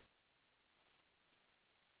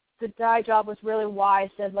 the dye job was really why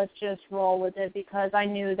I said let's just roll with it because I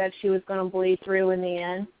knew that she was going to bleed through in the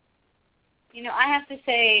end. You know, I have to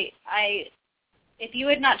say, if you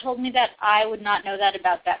had not told me that, I would not know that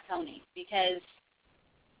about that pony because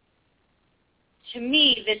to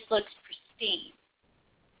me, this looks pristine.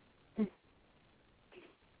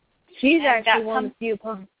 She's actually one of the few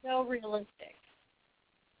ponies. So realistic.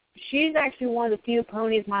 She's actually one of the few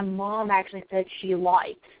ponies my mom actually said she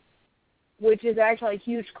liked, which is actually a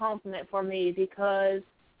huge compliment for me because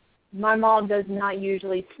my mom does not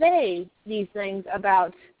usually say these things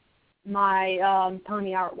about my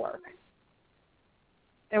pony artwork.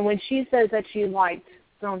 And when she says that she liked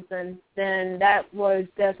something, then that was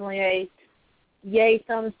definitely a yay,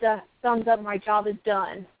 thumbs up, my job is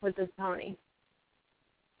done with this pony.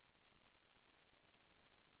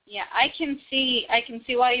 Yeah, I can see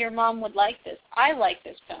why your mom would like this. I like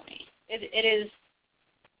this pony. It is,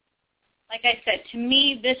 like I said, to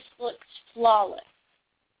me, this looks flawless.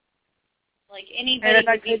 Like anybody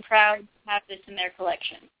would be proud to have this in their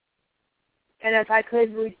collection. And if I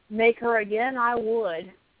could make her again, I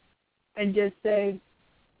would. And just say,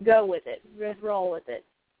 go with it. Just roll with it.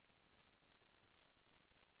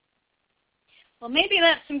 Well, maybe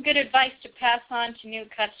that's some good advice to pass on to new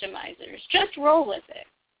customizers. Just roll with it.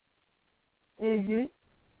 Mhm.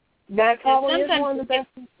 That probably is one of the best.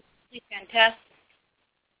 Fantastic.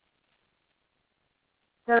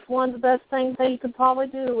 That's one of the best things that you could probably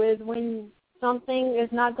do is when something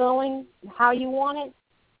is not going how you want it,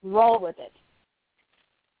 roll with it.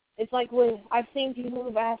 It's like when I've seen people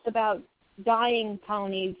who've asked about dyeing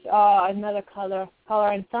ponies another color,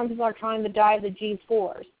 and some people are trying to dye the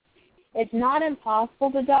G4s. It's not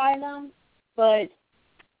impossible to dye them, but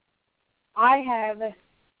I have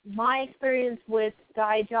my experience with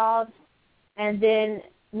dye jobs and then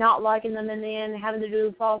not liking them in the end, having to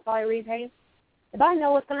do falsified repaint. If I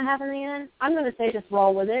know what's going to happen in the end, I'm going to say just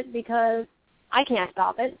roll with it because I can't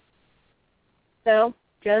stop it. So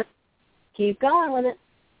just keep going with it.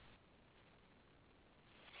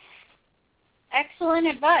 Excellent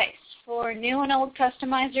advice for new and old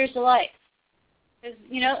customizers alike. Because,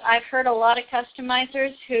 I've heard a lot of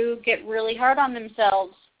customizers who get really hard on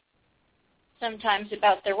themselves sometimes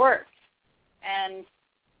about their work. And,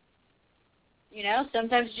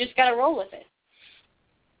 sometimes you just got to roll with it.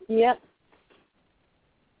 Yep.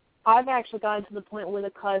 I've actually gotten to the point with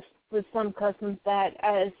some customs that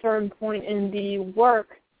at a certain point in the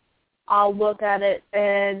work, I'll look at it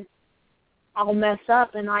and I'll mess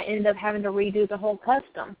up and I end up having to redo the whole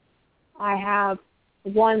custom. I have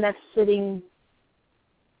one that's sitting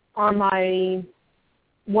on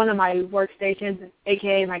one of my workstations,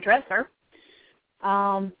 aka my dresser,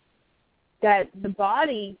 that the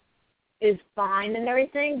body is fine and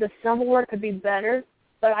everything. The symbol work could be better,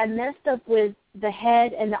 but I messed up with the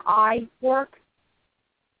head and the eye work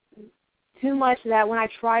too much that when I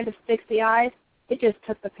tried to fix the eyes, it just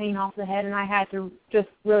took the paint off the head and I had to just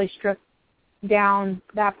really strip down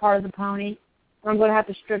that part of the pony. I'm going to have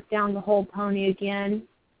to strip down the whole pony again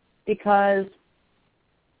because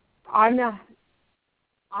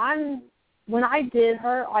when I did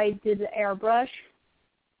her, I did the airbrush,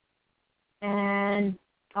 and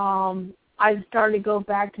I started to go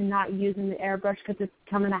back to not using the airbrush because it's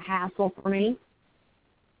becoming a hassle for me.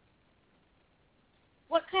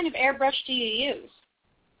 What kind of airbrush do you use?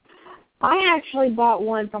 I actually bought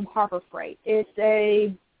one from Harbor Freight. It's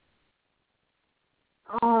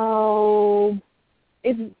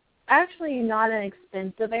it's actually not an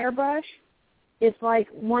expensive airbrush. It's like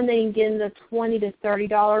one that you can get in the $20 to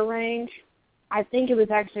 $30 range. I think it was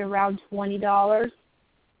actually around $20.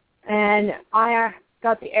 And I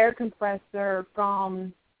got the air compressor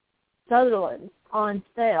from Sutherland on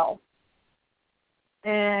sale.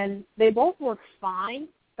 And they both work fine.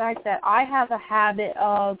 The fact that I have a habit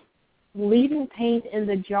of leaving paint in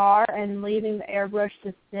the jar and leaving the airbrush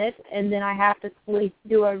to sit, and then I have to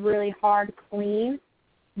do a really hard clean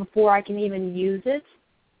before I can even use it.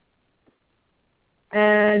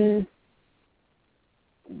 And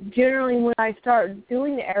generally when I start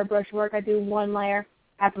doing the airbrush work, I do one layer,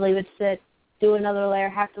 have to leave it sit, do another layer,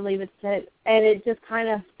 have to leave it sit, and it just kind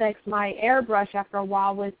of affects my airbrush after a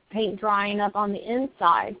while with paint drying up on the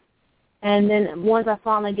inside. And then once I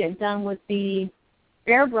finally get done with the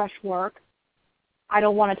airbrush work, I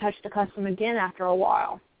don't want to touch the custom again after a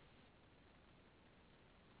while.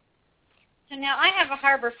 So now I have a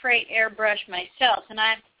Harbor Freight airbrush myself, and I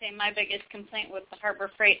have to say my biggest complaint with the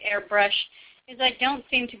Harbor Freight airbrush is I don't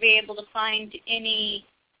seem to be able to find any,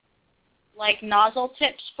 nozzle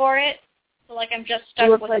tips for it. So, I'm just stuck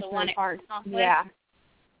with the one it comes with. Yeah.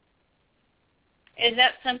 Is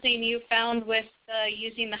that something you found with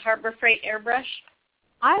using the Harbor Freight airbrush?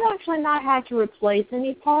 I've actually not had to replace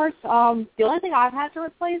any parts. The only thing I've had to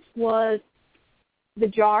replace was the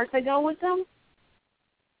jars that go with them,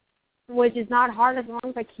 which is not hard as long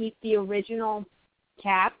as I keep the original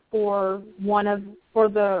cap for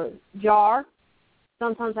the jar.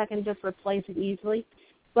 Sometimes I can just replace it easily.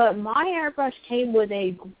 But my airbrush came with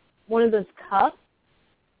one of those cups,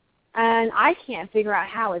 and I can't figure out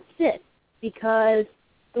how it sits because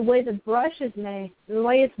the way the brush is made, the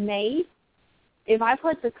way it's made, if I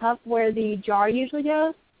put the cup where the jar usually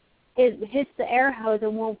goes, it hits the air hose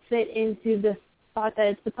and won't fit into the spot that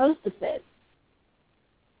it's supposed to fit.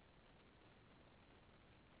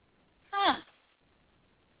 Huh.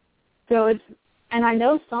 So and I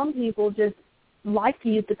know some people just like to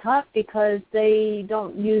use the cup because they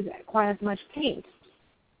don't use quite as much paint.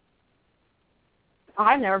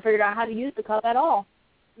 I've never figured out how to use the cup at all.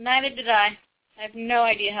 Neither did I. I have no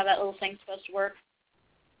idea how that little thing's supposed to work.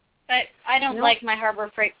 But I don't like my Harbor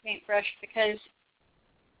Freight paintbrush because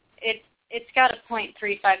it's got a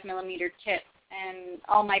 .35 millimeter tip, and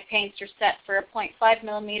all my paints are set for a .5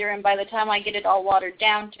 millimeter, and by the time I get it all watered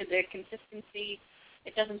down to the consistency,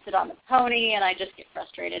 it doesn't sit on the pony, and I just get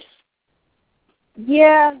frustrated.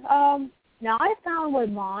 Yeah, now I found with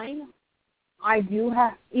mine, I do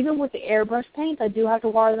have, even with the airbrush paints, I do have to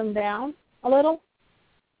water them down a little.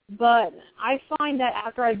 But I find that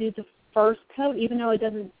after I do the first coat, even though it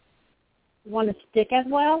doesn't want to stick as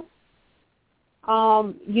well,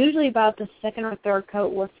 usually about the second or third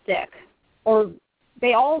coat will stick. Or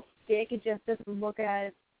they all stick, it just doesn't look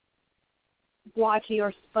as blotchy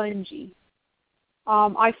or spongy.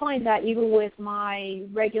 I find that even with my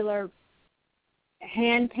regular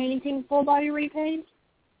hand painting full body repaint,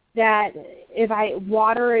 that if I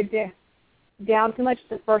water it down too much,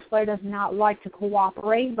 the first layer does not like to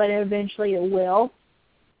cooperate, but eventually it will.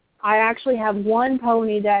 I actually have one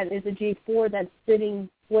pony that is a G4 that's sitting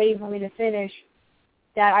waiting for me to finish,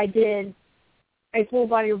 that I did a full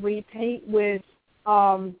body repaint with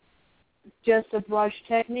just a brush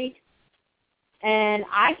technique, and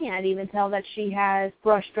I can't even tell that she has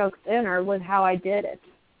brush strokes in her with how I did it.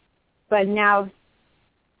 But now,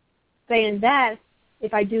 saying that,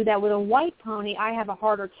 if I do that with a white pony, I have a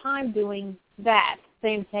harder time doing that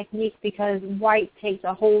same technique because white takes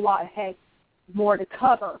a whole lot more to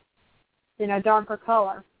cover than a darker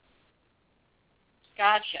color.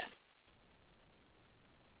 Gotcha.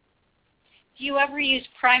 Do you ever use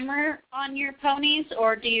primer on your ponies,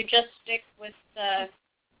 or do you just stick with the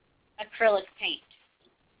acrylic paint?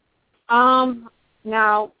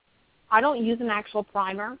 Now, I don't use an actual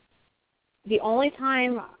primer. The only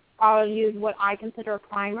time I'll use what I consider a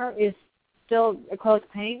primer is still acrylic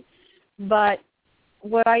paint, but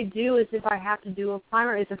what I do is if I have to do a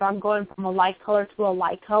primer is if I'm going from a light color to a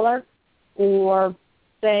light color, or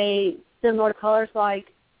say similar colors like,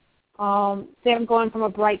 say I'm going from a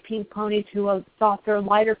bright pink pony to a softer,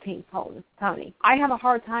 lighter pink pony. I have a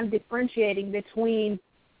hard time differentiating between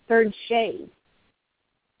certain shades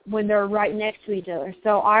when they're right next to each other.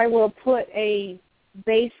 So I will put a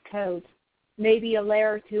base coat, maybe a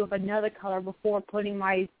layer or two of another color before putting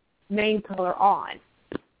my main color on.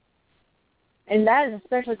 And that is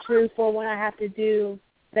especially true for when I have to do,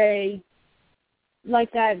 say,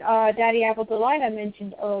 like that Daddy Apple Delight I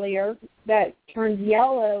mentioned earlier that turns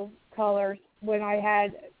yellow colors when I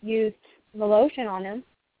had used the lotion on him.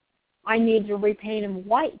 I need to repaint him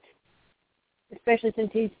white, especially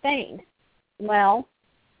since he's stained. Well,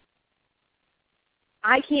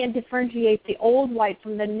 I can't differentiate the old white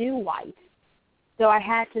from the new white. So I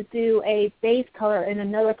had to do a base color and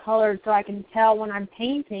another color so I can tell when I'm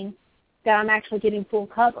painting that I'm actually getting full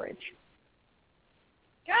coverage.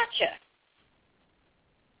 Gotcha.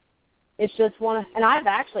 It's just and I've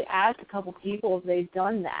actually asked a couple people if they've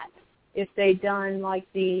done that. If they've done like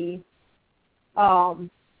if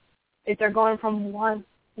they're going from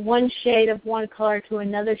one shade of one color to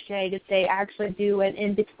another shade, if they actually do an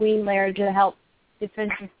in-between layer to help to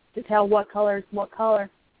tell what color is what color.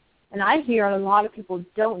 And I hear a lot of people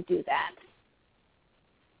don't do that.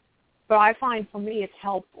 But I find for me it's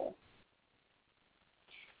helpful.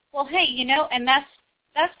 Well, hey, and that's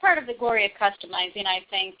part of the glory of customizing, I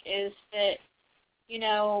think, is that,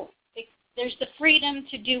 there's the freedom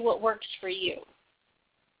to do what works for you.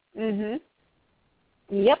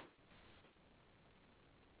 Yep.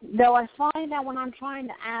 Though I find that when I'm trying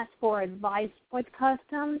to ask for advice with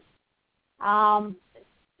customs,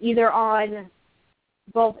 either on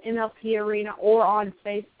both MLP Arena or on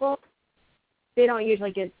Facebook, they don't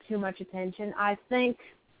usually get too much attention. I think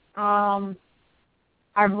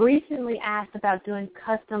I've recently asked about doing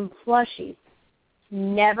custom plushies.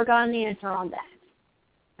 Never got an answer on that.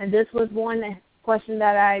 And this was one question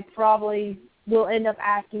that I probably will end up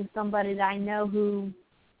asking somebody that I know who,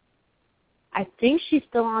 I think she's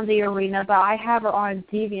still on the Arena, but I have her on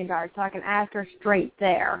DeviantArt, so I can ask her straight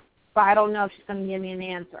there. But I don't know if she's going to give me an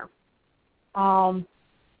answer.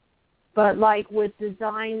 But like with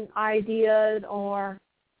design ideas, or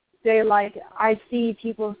say like I see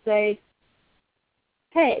people say,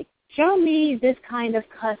 hey, show me this kind of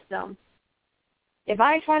custom. If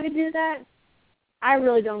I try to do that, I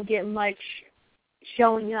really don't get much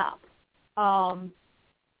showing up.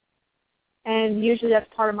 And usually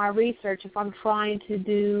that's part of my research. If I'm trying to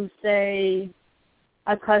do, say,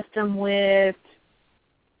 a custom with,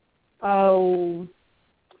 what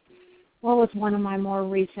was one of my more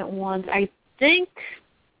recent ones? I think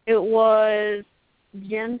it was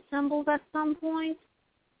gem symbols at some point.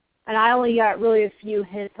 And I only got really a few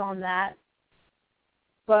hits on that.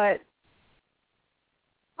 But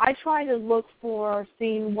I try to look for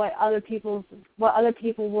seeing what other people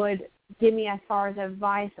would give me as far as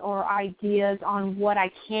advice or ideas on what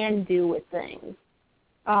I can do with things.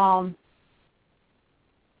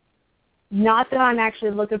 Not that I'm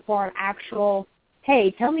actually looking for an actual,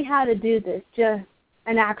 hey, tell me how to do this, just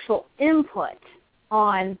an actual input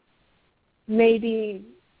on maybe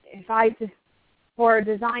for a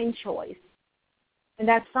design choice. And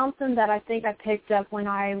that's something that I think I picked up when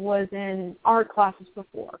I was in art classes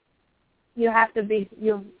before. You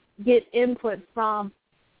get input from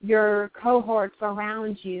your cohorts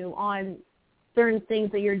around you on certain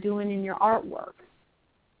things that you're doing in your artwork.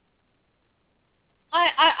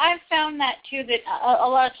 I've found that too, that a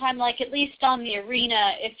lot of time, like at least on the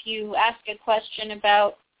arena, if you ask a question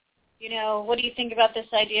about, what do you think about this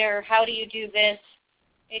idea or how do you do this,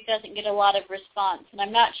 it doesn't get a lot of response. And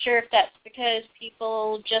I'm not sure if that's because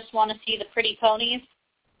people just want to see the pretty ponies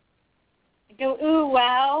go, ooh,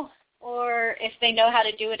 wow, or if they know how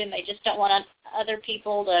to do it and they just don't want other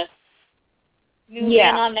people to move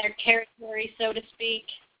in on their territory, so to speak.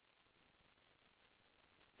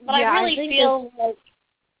 But I really feel like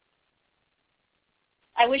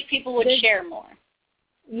I wish people would share more.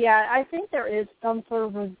 Yeah, I think there is some sort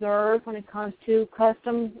of reserve when it comes to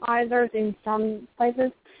customizers in some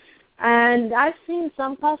places. And I've seen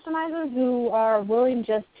some customizers who are willing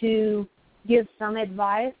just to give some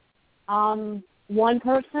advice. One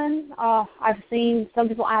person, I've seen some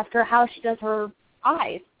people ask her how she does her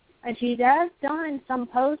eyes. And she has done some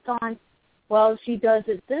posts on, well, she does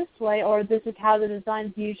it this way, or this is how the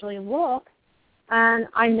designs usually look. And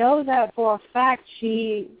I know that for a fact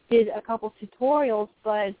she did a couple tutorials,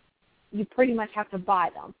 but you pretty much have to buy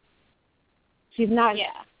them. She's not. Yeah.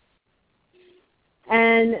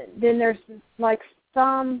 And then there's like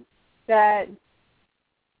some that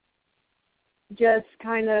just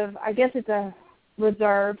kind of, I guess it's a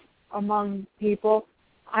reserve among people.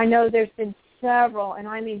 I know there's been several, and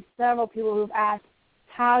I mean several people who've asked,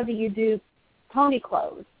 how do you do pony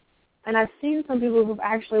clothes? And I've seen some people who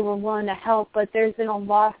actually were willing to help, but there's a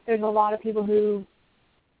lot of people who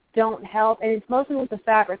don't help, and it's mostly with the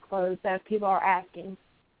fabric clothes that people are asking.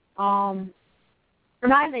 And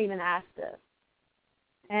I haven't even asked this.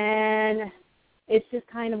 And it's just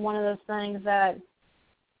kind of one of those things that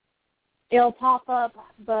it'll pop up,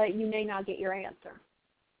 but you may not get your answer.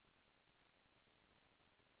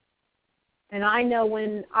 And I know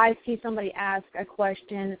when I see somebody ask a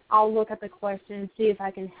question, I'll look at the question and see if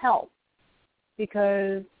I can help.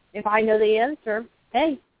 Because if I know the answer,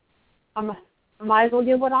 hey, I might as well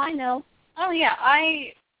give what I know. Oh, yeah.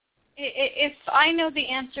 If I know the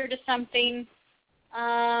answer to something,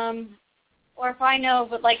 or if I know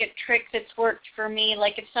of like a trick that's worked for me,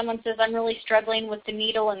 like if someone says I'm really struggling with the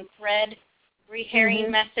needle and thread rehairing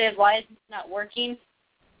method, why is it not working?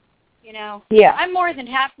 Yeah. I'm more than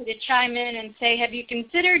happy to chime in and say, have you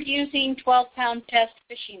considered using 12-pound test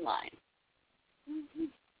fishing line?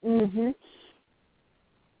 Mhm.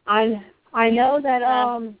 I know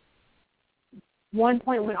that one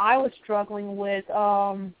point when I was struggling with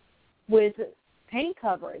paint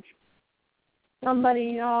coverage,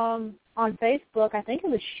 somebody on Facebook, I think it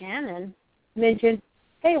was Shannon, mentioned,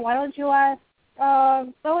 hey, why don't you ask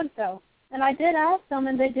so-and-so? And I did ask them,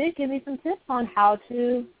 and they did give me some tips on how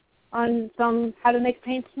to make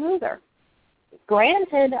paint smoother.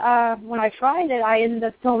 Granted, when I tried it, I ended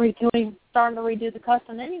up starting to redo the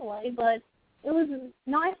custom anyway, but it was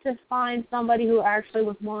nice to find somebody who actually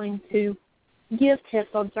was willing to give tips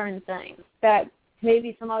on certain things that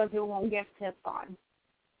maybe some other people won't give tips on.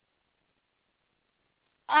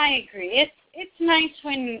 I agree. It's nice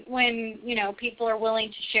when people are willing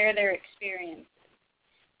to share their experience.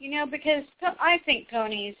 Because I think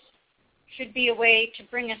ponies should be a way to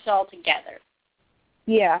bring us all together.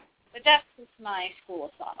 Yeah. But that's just my school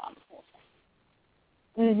of thought on the whole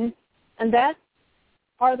thing. Mhm. And that's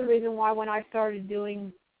part of the reason why when I started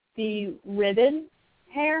doing the ribbon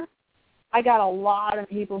hair, I got a lot of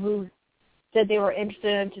people who said they were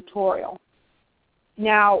interested in a tutorial.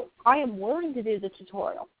 Now, I am willing to do the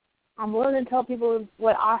tutorial. I'm willing to tell people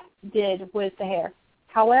what I did with the hair.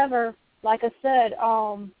 However, like I said,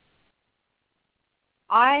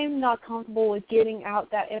 I'm not comfortable with giving out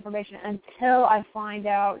that information until I find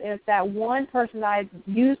out if that one person that I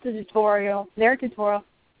used their tutorial,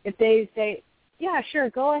 if they say, yeah, sure,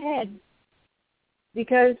 go ahead.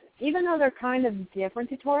 Because even though they're kind of different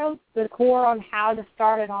tutorials, the core on how to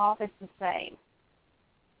start it off is the same.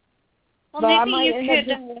 Well, maybe you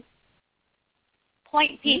could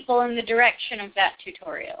point people in the direction of that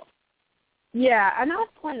tutorial. Yeah, and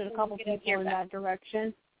I've pointed a couple people in that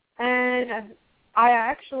direction. And I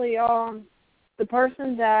actually, the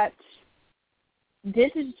person that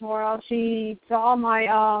did the tutorial, she saw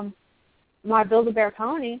my my Build-A-Bear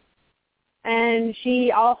pony, and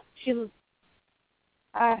she asked if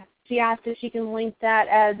she can link that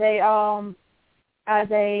as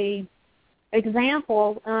a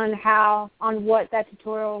example on what that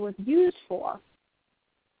tutorial was used for.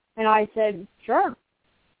 And I said, sure.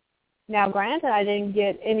 Now, granted, I didn't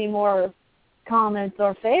get any more comments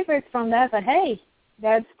or favorites from that, but hey,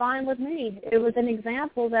 that's fine with me. It was an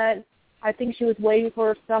example that I think she was waiting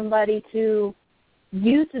for somebody to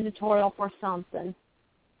use the tutorial for something,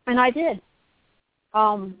 and I did.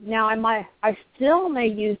 Now I still may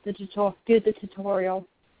use do the tutorial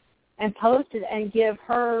and post it and give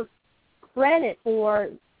her credit for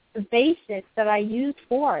the basics that I used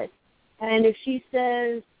for it. And if she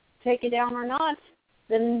says take it down or not,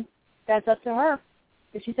 then that's up to her.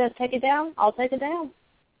 If she says take it down, I'll take it down.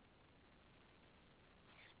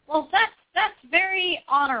 Well, that's very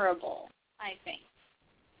honorable, I think.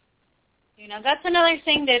 You know, that's another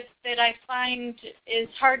thing that I find is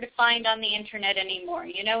hard to find on the Internet anymore.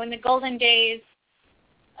 You know, in the golden days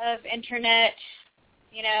of Internet,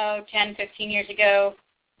 10, 15 years ago,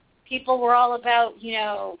 people were all about,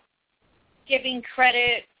 giving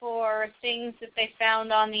credit for things that they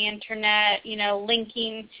found on the Internet,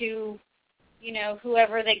 linking to,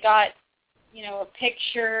 whoever they got, a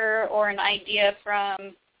picture or an idea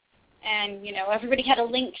from. And, everybody had a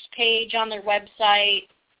links page on their website,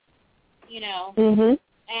 Mm-hmm.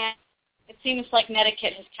 And it seems like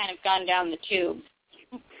Netiquette has kind of gone down the tube.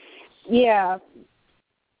 Yeah.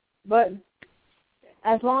 But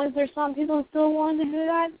as long as there's some people still wanting to do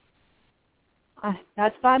that,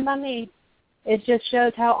 that's fine by me. It just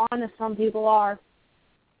shows how honest some people are.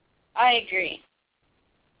 I agree.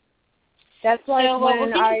 That's like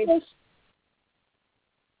when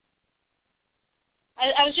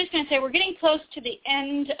I was just going to say, we're getting close to the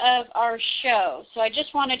end of our show, so I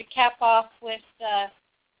just wanted to cap off with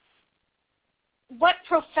what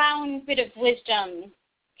profound bit of wisdom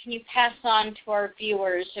can you pass on to our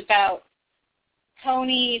viewers about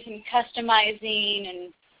ponies and customizing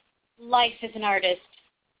and life as an artist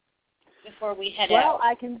before we head out? Well,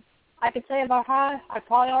 I can say about how I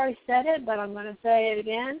probably already said it, but I'm going to say it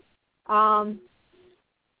again.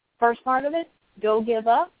 First part of it, don't give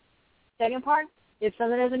up. Second part, if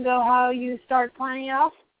something doesn't go how you start planning it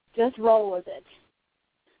off, just roll with it.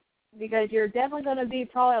 Because you're definitely going to be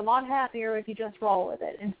probably a lot happier if you just roll with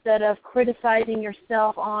it instead of criticizing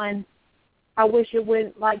yourself on, I wish it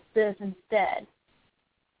went like this instead.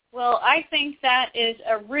 Well, I think that is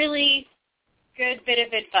a really good bit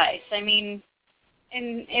of advice. I mean,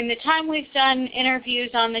 in the time we've done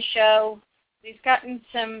interviews on the show, we've gotten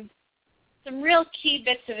some real key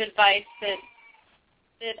bits of advice that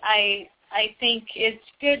I think it's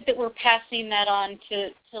good that we're passing that on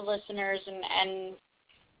to listeners and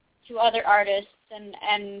to other artists.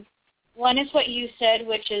 And one is what you said,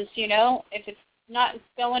 which is, if it's not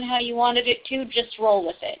going how you wanted it to, just roll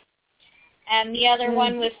with it. And the other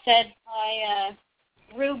one was said by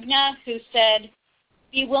Rubna, who said,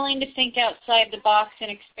 be willing to think outside the box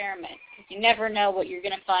and experiment, because you never know what you're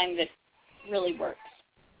going to find that really works.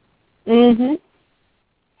 Mm-hmm.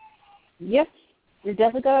 Yep. You're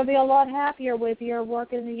definitely going to be a lot happier with your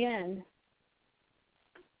work in the end.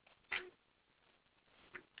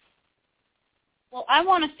 Well, I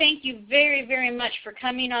want to thank you very, very much for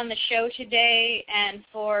coming on the show today and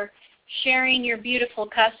for sharing your beautiful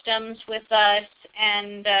customs with us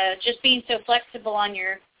and just being so flexible on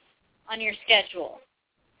your schedule.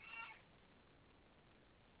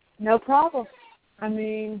 No problem. I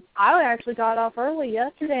mean, I actually got off early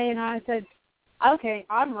yesterday, and I said, okay,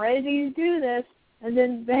 I'm ready to do this. And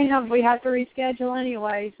then bam, we have to reschedule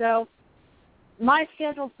anyway. So my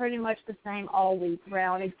schedule's pretty much the same all week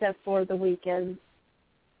round except for the weekends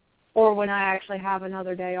or when I actually have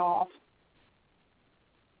another day off.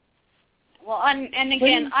 Well, and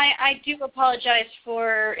again, I do apologize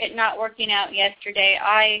for it not working out yesterday.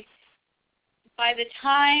 By the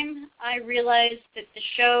time I realized that the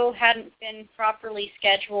show hadn't been properly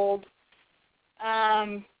scheduled,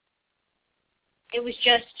 it was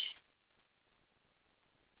just,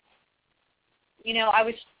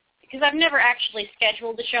 because I've never actually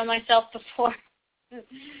scheduled the show myself before.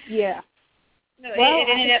 Yeah. No, it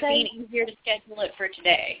ended up being easier to schedule it for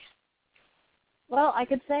today. Well, I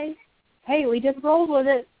could say, hey, we just rolled with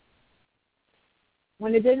it.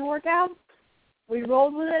 When it didn't work out, we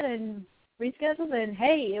rolled with it and rescheduled, and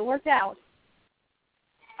hey, it worked out.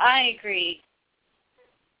 I agree.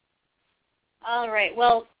 All right.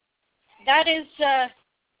 Well, that is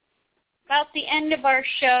about the end of our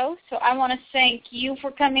show. So I want to thank you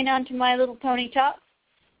for coming on to My Little Pony Talk.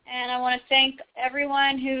 And I want to thank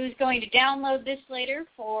everyone who's going to download this later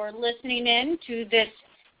for listening in to this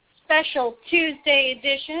special Tuesday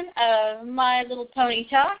edition of My Little Pony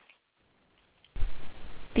Talk.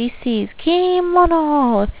 This is Kim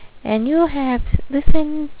Mono, and you have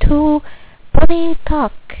listened to Pony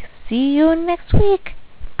Talk. See you next week.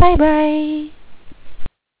 Bye-bye.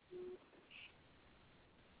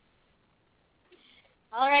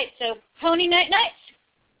 All right, so Pony Night Night.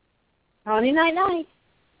 Pony Night Night.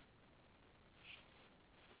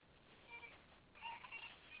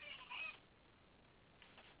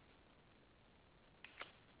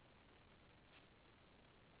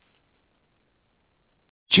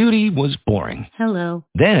 Judy was boring. Hello.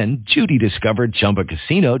 Then Judy discovered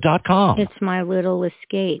ChumbaCasino.com. It's my little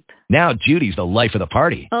escape. Now Judy's the life of the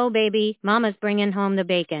party. Oh, baby, mama's bringing home the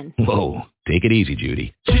bacon. Whoa, take it easy,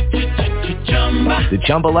 Judy. The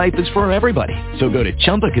Chumba life is for everybody. So go to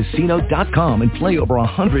ChumbaCasino.com and play over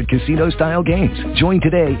 100 casino-style games. Join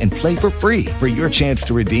today and play for free for your chance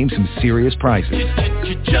to redeem some serious prizes.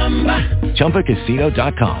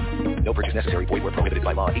 ChumbaCasino.com. No purchase necessary. Void where prohibited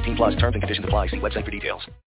by law. 18+ terms and conditions apply. See website for details.